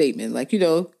make a statement. Like,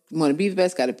 want to be the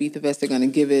best, got to beat the best. They're going to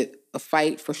give it a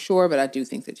fight for sure, but I do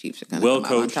think the Chiefs are going to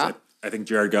come out on top. I think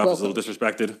Jared Goff is a little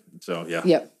disrespected. So, yeah.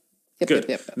 Yep. Good.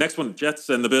 Yep. Next one, Jets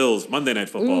and the Bills, Monday Night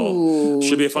Football.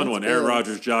 Should be a fun one. Aaron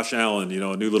Rodgers, Josh Allen,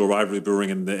 a new little rivalry brewing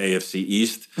in the AFC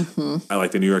East. I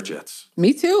like the New York Jets.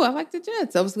 Me too. I like the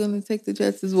Jets. I was going to take the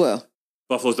Jets as well.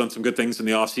 Buffalo's done some good things in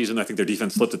the offseason. I think their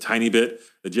defense slipped a tiny bit.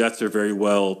 The Jets are very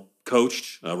well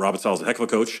coached. Robert Saleh's a heck of a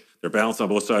coach. They're balanced on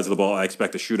both sides of the ball. I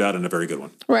expect a shootout and a very good one.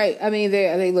 Right. I mean,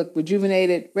 they look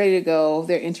rejuvenated, ready to go.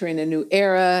 They're entering a new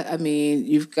era. I mean,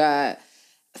 you've got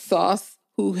Sauce,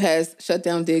 who has shut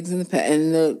down Diggs in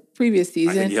the previous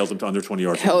season. I think he held him to under 20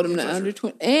 yards. Held him to under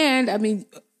 20. And, I mean,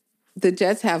 the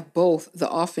Jets have both the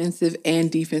offensive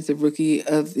and defensive rookie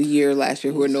of the year last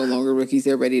year who are no longer rookies.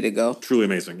 They're ready to go. Truly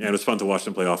amazing. And it was fun to watch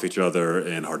them play off each other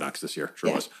in Hard Knocks this year.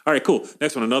 Sure was. All right, cool.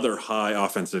 Next one, another high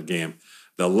offensive game.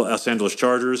 The Los Angeles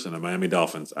Chargers and the Miami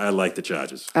Dolphins. I like the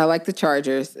Chargers. I like the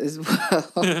Chargers as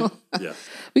well. Yeah.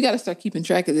 We got to start keeping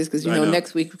track of this because,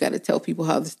 next week we got to tell people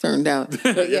how this turned out.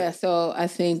 But so I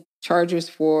think Chargers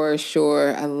for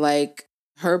sure. I like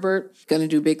Herbert. Going to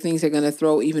do big things. They're going to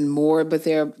throw even more. But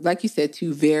they're, like you said,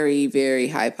 two very, very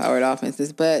high-powered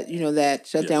offenses. But, that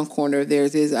shutdown corner of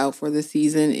theirs is out for the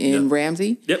season in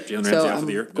Ramsey. Yep, Jalen Ramsey out for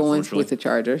the year. Going with the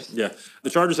Chargers. Yeah. The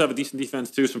Chargers have a decent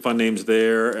defense, too. Some fun names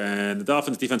there. And the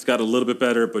Dolphins' defense got a little bit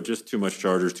better, but just too much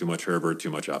Chargers, too much Herbert, too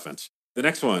much offense. The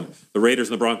next one, the Raiders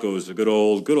and the Broncos, a good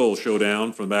old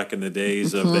showdown from back in the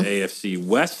days of the AFC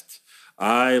West.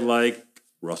 I like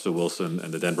Russell Wilson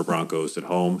and the Denver Broncos at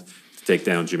home to take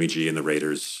down Jimmy G and the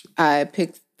Raiders. I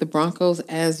picked the Broncos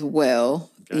as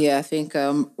well. Okay. Yeah, I think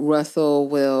Russell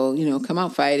will, come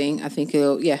out fighting. I think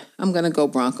I'm going to go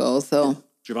Broncos. So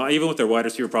even with their wide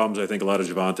receiver problems, I think a lot of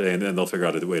Javonte, and then they'll figure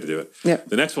out a way to do it. Yep.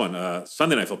 The next one,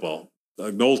 Sunday Night Football.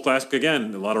 Knowles Classic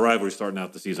again, a lot of rivalry starting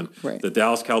out the season. Right. The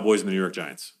Dallas Cowboys and the New York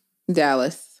Giants.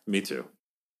 Dallas. Me too.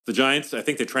 The Giants, I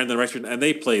think they trend in the right direction, and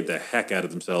they played the heck out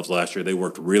of themselves last year. They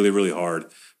worked really, really hard,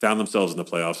 found themselves in the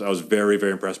playoffs. I was very,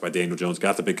 very impressed by Daniel Jones.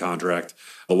 Got the big contract.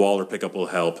 The Waller pickup will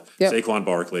help. Yep. Saquon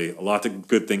Barkley, a lot of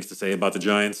good things to say about the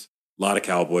Giants. A lot of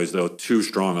Cowboys, though, too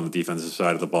strong on the defensive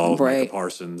side of the ball. Right. Micah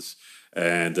Parsons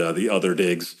and the other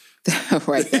Diggs.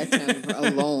 Right, that kind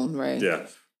of alone, right? Yeah.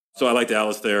 So I like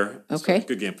Dallas there. Okay. So,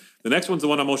 good game. The next one's the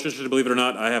one I'm most interested in, believe it or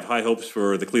not. I have high hopes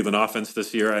for the Cleveland offense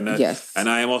this year. And Yes. And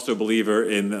I am also a believer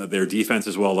in their defense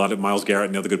as well. A lot of Myles Garrett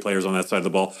and the other good players on that side of the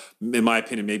ball. In my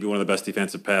opinion, maybe one of the best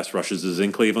defensive pass rushes is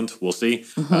in Cleveland. We'll see.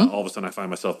 All of a sudden, I find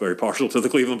myself very partial to the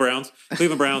Cleveland Browns.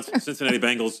 Cleveland Browns, Cincinnati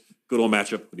Bengals, good old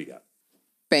matchup. What do you got?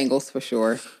 Bengals for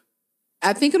sure.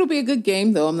 I think it'll be a good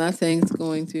game, though. I'm not saying it's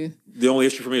going to. The only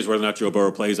issue for me is whether or not Joe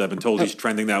Burrow plays. I've been told he's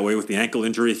trending that way with the ankle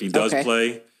injury. If he does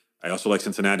play, I also like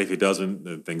Cincinnati. If he doesn't,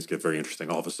 then things get very interesting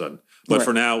all of a sudden. But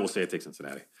for now, we'll say I take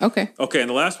Cincinnati. Okay. Okay, and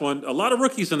the last one, a lot of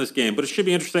rookies in this game, but it should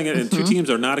be interesting. And two teams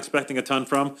are not expecting a ton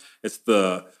from. It's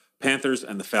the Panthers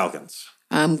and the Falcons.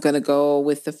 I'm going to go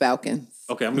with the Falcons.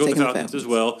 Okay, I'm going to go with the Falcons as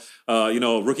well.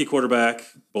 Rookie quarterback,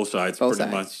 both sides pretty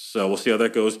much. So we'll see how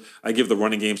that goes. I give the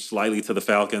running game slightly to the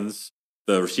Falcons.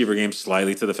 The receiver game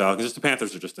slightly to the Falcons. Just the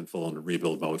Panthers are just in full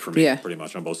rebuild mode for me, pretty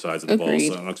much on both sides of the ball.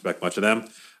 So I don't expect much of them.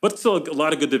 But still a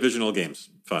lot of good divisional games.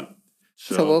 Fun.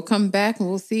 So we'll come back and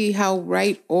we'll see how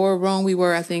right or wrong we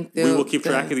were. I think we will keep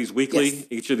track of these weekly,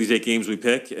 each of these 8 games we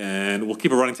pick, and we'll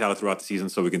keep a running tally throughout the season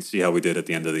so we can see how we did at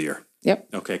the end of the year. Yep.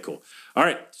 Okay, cool. All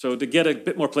right, so to get a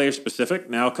bit more player specific,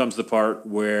 now comes the part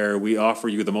where we offer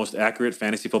you the most accurate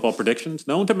fantasy football predictions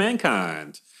known to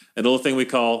mankind. A little thing we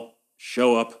call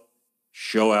show up,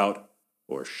 show out,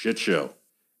 or shit show.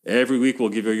 Every week we'll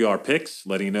give you our picks,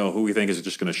 letting you know who we think is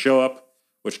just going to show up,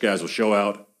 which guys will show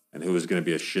out, and who is going to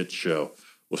be a shit show.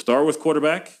 We'll start with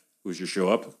quarterback. Who's your show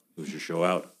up? Who's your show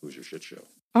out? Who's your shit show?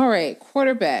 All right,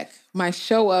 quarterback. My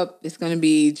show up is going to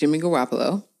be Jimmy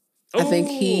Garoppolo. I think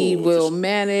he will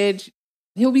manage.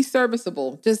 He'll be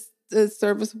serviceable, just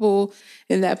serviceable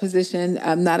in that position.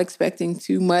 I'm not expecting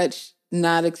too much,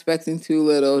 not expecting too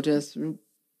little, just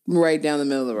right down the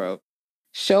middle of the road.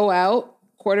 Show out,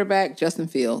 quarterback, Justin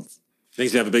Fields.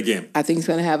 Thinks he's have a big game. I think he's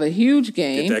going to have a huge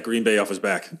game. Get that Green Bay off his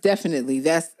back. Definitely.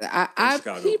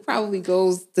 He probably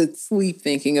goes to sleep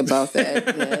thinking about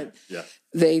that. Yeah.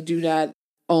 They do not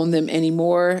own them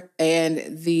anymore.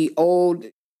 And the old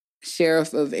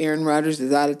sheriff of Aaron Rodgers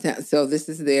is out of town. So this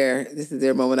is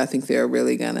their moment. I think they're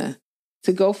really going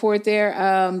to go for it there.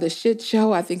 The shit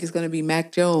show, I think, is going to be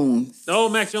Mac Jones. Oh,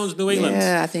 Mac Jones, New England.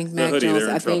 Yeah, I think Mac Jones.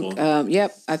 I think,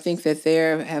 I think that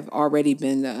there have already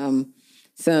been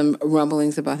some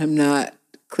rumblings about him not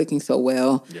clicking so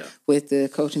well with the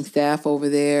coaching staff over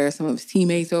there, some of his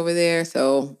teammates over there.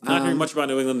 So not hearing much about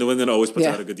New England. New England always puts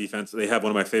out a good defense. They have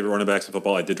one of my favorite running backs in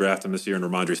football. I did draft him this year in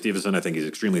Ramondre Stevenson. I think he's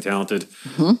extremely talented.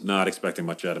 Not expecting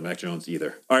much out of Mac Jones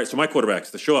either. All right, so my quarterbacks,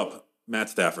 the show up, Matt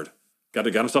Stafford. Got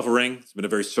himself a ring. He's been a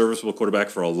very serviceable quarterback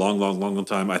for a long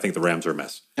time. I think the Rams are a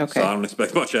mess. Okay. So I don't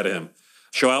expect much out of him.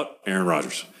 Show out, Aaron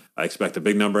Rodgers. I expect a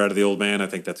big number out of the old man. I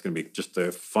think that's going to be just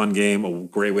a fun game, a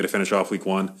great way to finish off week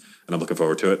 1, and I'm looking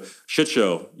forward to it. Shit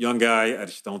show, young guy. I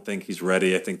just don't think he's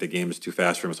ready. I think the game is too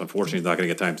fast for him. So unfortunately, he's not going to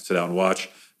get time to sit out and watch.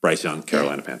 Bryce Young,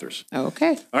 Carolina Panthers.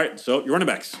 Okay. All right, so your running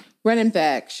backs. Running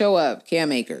back, show up,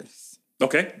 Cam Akers.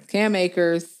 Okay. Cam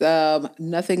Akers,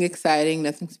 nothing exciting,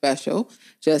 nothing special.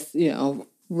 Just,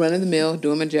 run of the mill,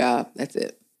 doing my job. That's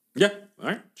it. Yeah. All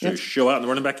right. So show out in the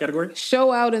running back category?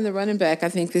 Show out in the running back. I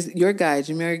think your guy,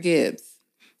 Jahmyr Gibbs.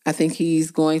 I think he's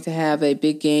going to have a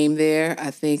big game there. I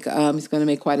think he's going to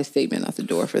make quite a statement out the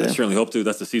door for them. I certainly hope to.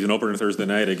 That's the season opener Thursday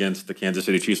night against the Kansas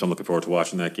City Chiefs. I'm looking forward to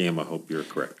watching that game. I hope you're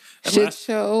correct. And shit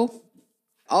show.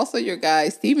 Also, your guy,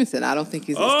 Stevenson. I don't think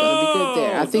he's going to be good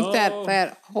there. I think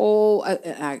that whole...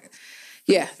 Patriots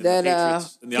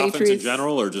in the offense in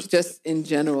general, or just in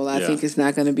general, I think it's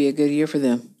not going to be a good year for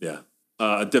them. Yeah,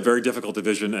 a very difficult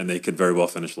division, and they could very well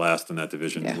finish last in that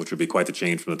division, which would be quite the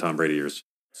change from the Tom Brady years.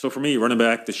 So for me, running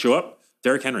back to show up,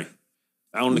 Derrick Henry.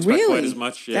 I don't expect quite as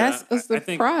much. Yeah, that's a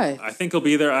surprise. I think he'll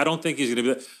be there. I don't think he's going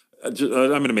to be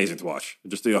there. Amazing to watch.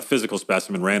 Just a physical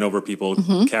specimen, ran over people,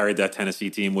 carried that Tennessee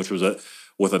team, which was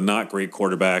with a not great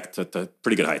quarterback to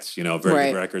pretty good heights. Very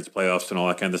good records, playoffs, and all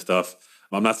that kind of stuff.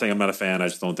 I'm not saying I'm not a fan. I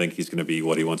just don't think he's going to be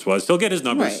what he once was. He'll get his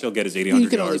numbers. He'll get his 80, 100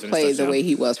 yards. You can only play the way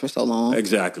he was for so long.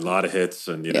 Exactly. A lot of hits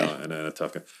and, and a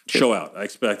tough game. Show out. I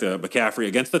expect McCaffrey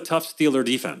against the tough Steeler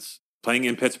defense. Playing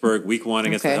in Pittsburgh week 1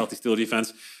 against the healthy Steeler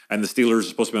defense. And the Steelers are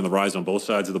supposed to be on the rise on both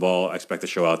sides of the ball. I expect to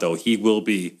show out, though. He will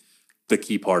be the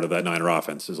key part of that Niner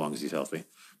offense as long as he's healthy.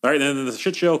 All right, then the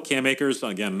shit show, Cam Akers.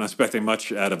 Again, I'm not expecting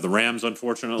much out of the Rams,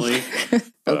 unfortunately.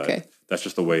 Okay. That's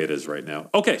just the way it is right now.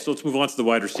 Okay, so let's move on to the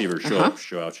wide receivers. Show up,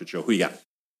 show out, should show. Who you got?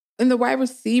 In the wide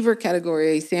receiver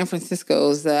category, San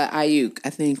Francisco's Ayuk, I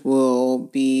think, will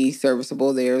be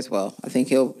serviceable there as well. I think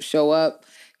he'll show up.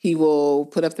 He will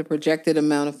put up the projected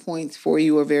amount of points for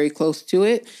you or very close to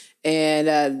it,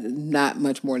 and not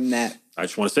much more than that. I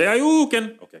just want to say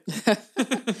Ayuk.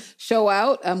 Okay. Show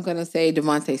out, I'm going to say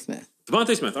Devontae Smith.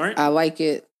 Devontae Smith, all right. I like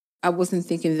it. I wasn't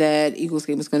thinking that Eagles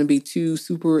game was going to be too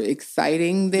super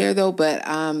exciting there, though, but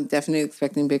I'm definitely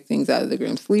expecting big things out of the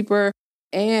Grim Sleeper.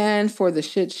 And for the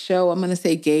shit show, I'm going to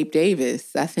say Gabe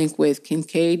Davis. I think with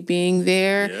Kincaid being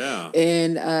there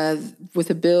and with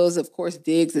the Bills, of course,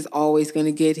 Diggs is always going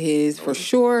to get his for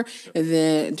sure. And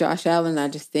then Josh Allen, I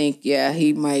just think,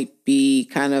 he might be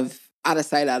kind of out of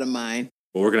sight, out of mind.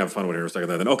 Well, we're going to have fun with it in a second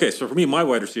then. Okay, so for me, my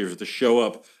wide receivers to show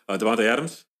up, Devontae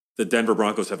Adams. The Denver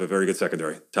Broncos have a very good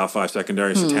secondary. Top 5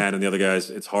 secondary. Surtain and the other guys,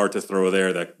 it's hard to throw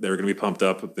there. That they're going to be pumped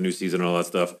up with the new season and all that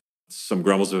stuff. Some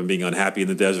grumbles of him being unhappy in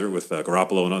the desert with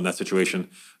Garoppolo and on that situation.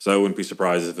 So I wouldn't be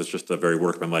surprised if it's just a very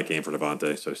workmanlike game for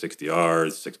Devontae. So 60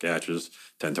 yards, 6 catches,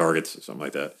 10 targets, something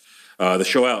like that. The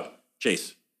show out,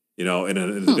 Chase. In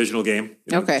a divisional game,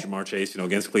 Jamar Chase,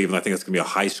 against Cleveland. I think it's going to be a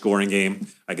high-scoring game.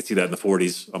 I could see that in the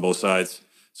 40s on both sides.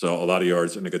 So a lot of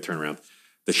yards and a good turnaround.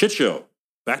 The shit show.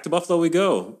 Back to Buffalo we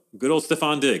go. Good old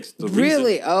Stephon Diggs. The reason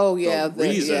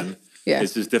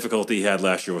is his difficulty he had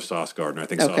last year with Sauce Gardner. I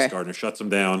think Sauce Gardner shuts him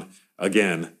down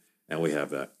again, and we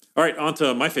have that. All right, on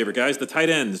to my favorite guys, the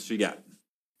tight ends. Who you got?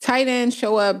 Tight end,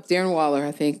 show up, Darren Waller.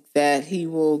 I think that he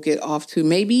will get off to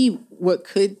maybe what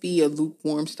could be a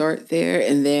lukewarm start there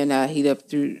and then heat up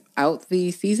throughout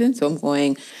the season. So I'm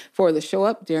going for the show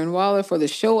up, Darren Waller. For the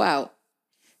show out,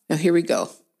 now here we go.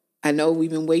 I know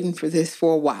we've been waiting for this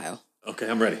for a while. Okay,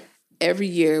 I'm ready. Every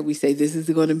year we say this is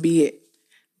going to be it.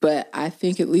 But I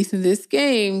think at least in this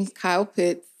game, Kyle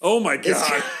Pitts. Oh, my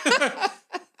God.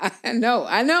 I know.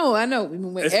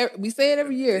 We say it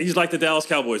every year. He's like the Dallas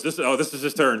Cowboys. This is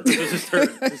his turn. This is his turn.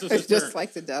 Just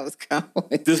like the Dallas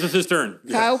Cowboys. This is his turn.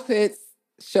 Kyle Pitts,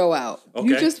 show out. Okay.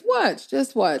 You just watch.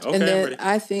 Okay, and then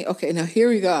I think, now here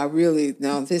we go.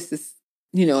 This is,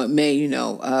 it may,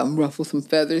 ruffle some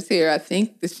feathers here. I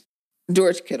think this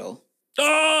George Kittle.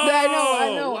 Oh,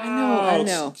 I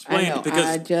know. Explain,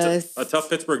 because a tough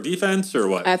Pittsburgh defense or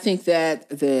what? I think that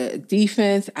the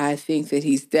defense, I think that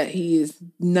he is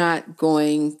not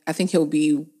going, I think he'll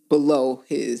be below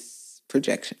his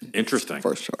projection. Interesting.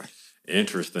 For sure.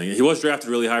 Interesting. He was drafted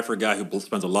really high for a guy who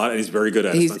spends a lot, and he's very good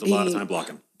at it. Spends a lot of time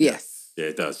blocking. Yes. Yeah,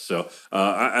 it does. So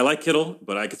I like Kittle,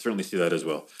 but I could certainly see that as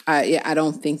well. I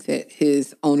don't think that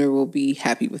his owner will be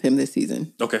happy with him this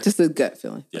season. Okay. Just a gut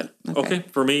feeling. Yeah. Okay.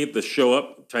 For me, the show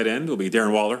up tight end will be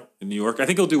Darren Waller in New York. I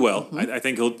think he'll do well. I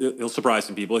think he'll surprise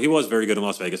some people. He was very good in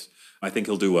Las Vegas. I think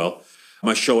he'll do well.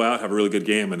 My show out, have a really good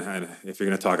game, and if you're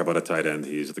going to talk about a tight end,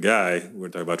 he's the guy. We're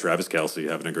talking about Travis Kelce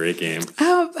having a great game.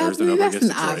 That's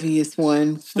an obvious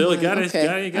one. Still, you got to put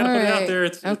it out there.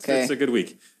 It's a good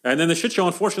week. And then the shit show,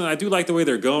 unfortunately, I do like the way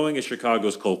they're going, is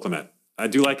Chicago's Cole Kmet. I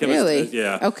do like him. Really?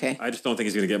 Yeah. Okay. I just don't think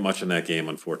he's going to get much in that game,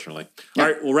 unfortunately. All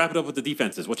right, we'll wrap it up with the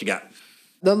defenses. What you got?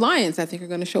 The Lions, I think, are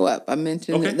going to show up. I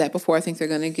mentioned that before. I think they're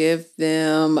going to give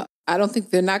them. I don't think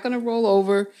they're not going to roll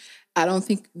over. I don't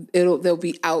think they'll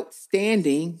be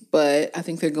outstanding, but I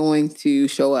think they're going to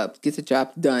show up, get the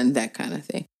job done, that kind of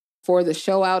thing. For the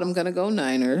show out, I'm going to go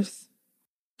Niners.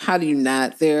 How do you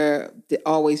not? They're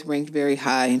always ranked very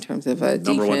high in terms of defense.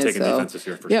 Number one taking defense this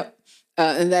year, for sure. Yep.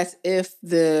 And that's if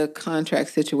the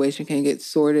contract situation can get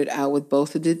sorted out with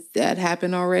both. Did that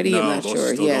happen already? No, I'm not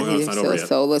sure.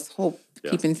 So let's hope,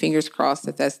 keeping fingers crossed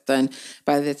that that's done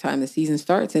by the time the season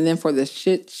starts. And then for the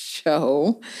shit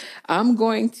show, I'm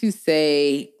going to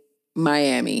say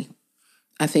Miami.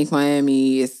 I think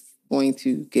Miami is going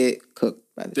to get cooked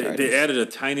by the Chargers. They added a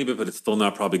tiny bit, but it's still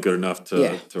not probably good enough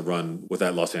to run with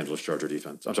that Los Angeles Charger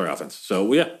defense. I'm sorry, offense.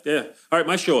 So, yeah. All right,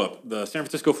 my show up, the San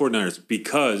Francisco 49ers,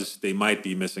 because they might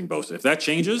be missing Bosa. If that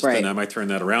changes, then I might turn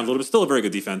that around a little bit. Still a very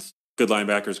good defense, good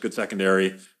linebackers, good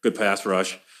secondary, good pass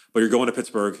rush. But you're going to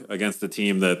Pittsburgh against the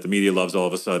team that the media loves all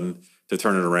of a sudden to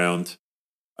turn it around.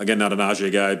 Again, not a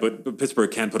Najee guy, but Pittsburgh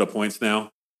can put up points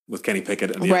now with Kenny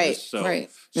Pickett and the others. So,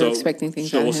 They're expecting things.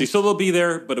 So we'll see. So they'll be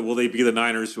there, but will they be the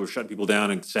Niners who are shutting people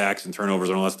down and sacks and turnovers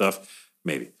and all that stuff?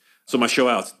 Maybe. So my show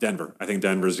out's Denver. I think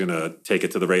Denver's going to take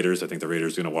it to the Raiders. I think the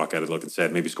Raiders are going to walk out of it looking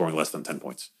sad, maybe scoring less than 10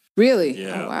 points. Really?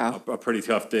 Yeah. Oh, wow. A pretty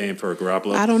tough game for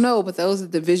Garoppolo. I don't know, but those are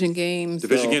division games.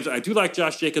 Games. I do like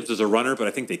Josh Jacobs as a runner, but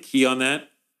I think they key on that,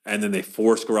 and then they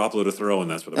force Garoppolo to throw,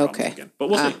 and that's where the problem is again. But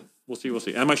we'll see. We'll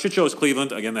see. And my shit show is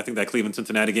Cleveland. Again, I think that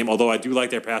Cleveland-Cincinnati game, although I do like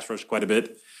their pass rush quite a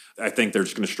bit, I think they're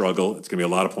just going to struggle. It's going to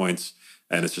be a lot of points.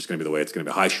 And it's just going to be the way it's going to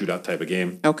be a high shootout type of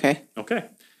game. Okay.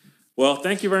 Well,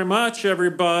 thank you very much,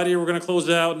 everybody. We're going to close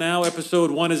out now. Episode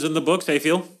 1 is in the books. How you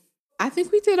feel? I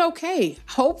think we did okay.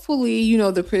 Hopefully,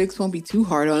 the critics won't be too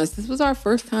hard on us. This was our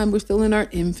first time. We're still in our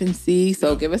infancy,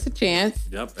 so give us a chance.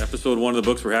 Yep. Episode 1 of the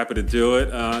books. We're happy to do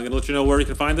it. I'm going to let you know where you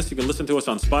can find us. You can listen to us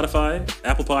on Spotify,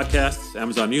 Apple Podcasts,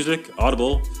 Amazon Music,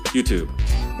 Audible, YouTube.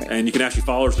 Right. And you can actually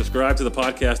follow or subscribe to the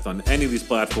podcast on any of these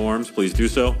platforms. Please do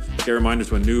so. Get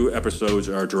reminders when new episodes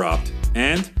are dropped.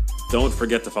 And don't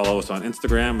forget to follow us on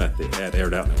Instagram at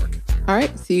Aired Out Network. All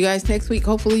right. See you guys next week.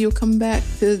 Hopefully you'll come back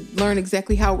to learn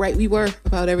exactly how right we were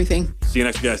about everything. See you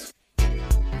next week, guys.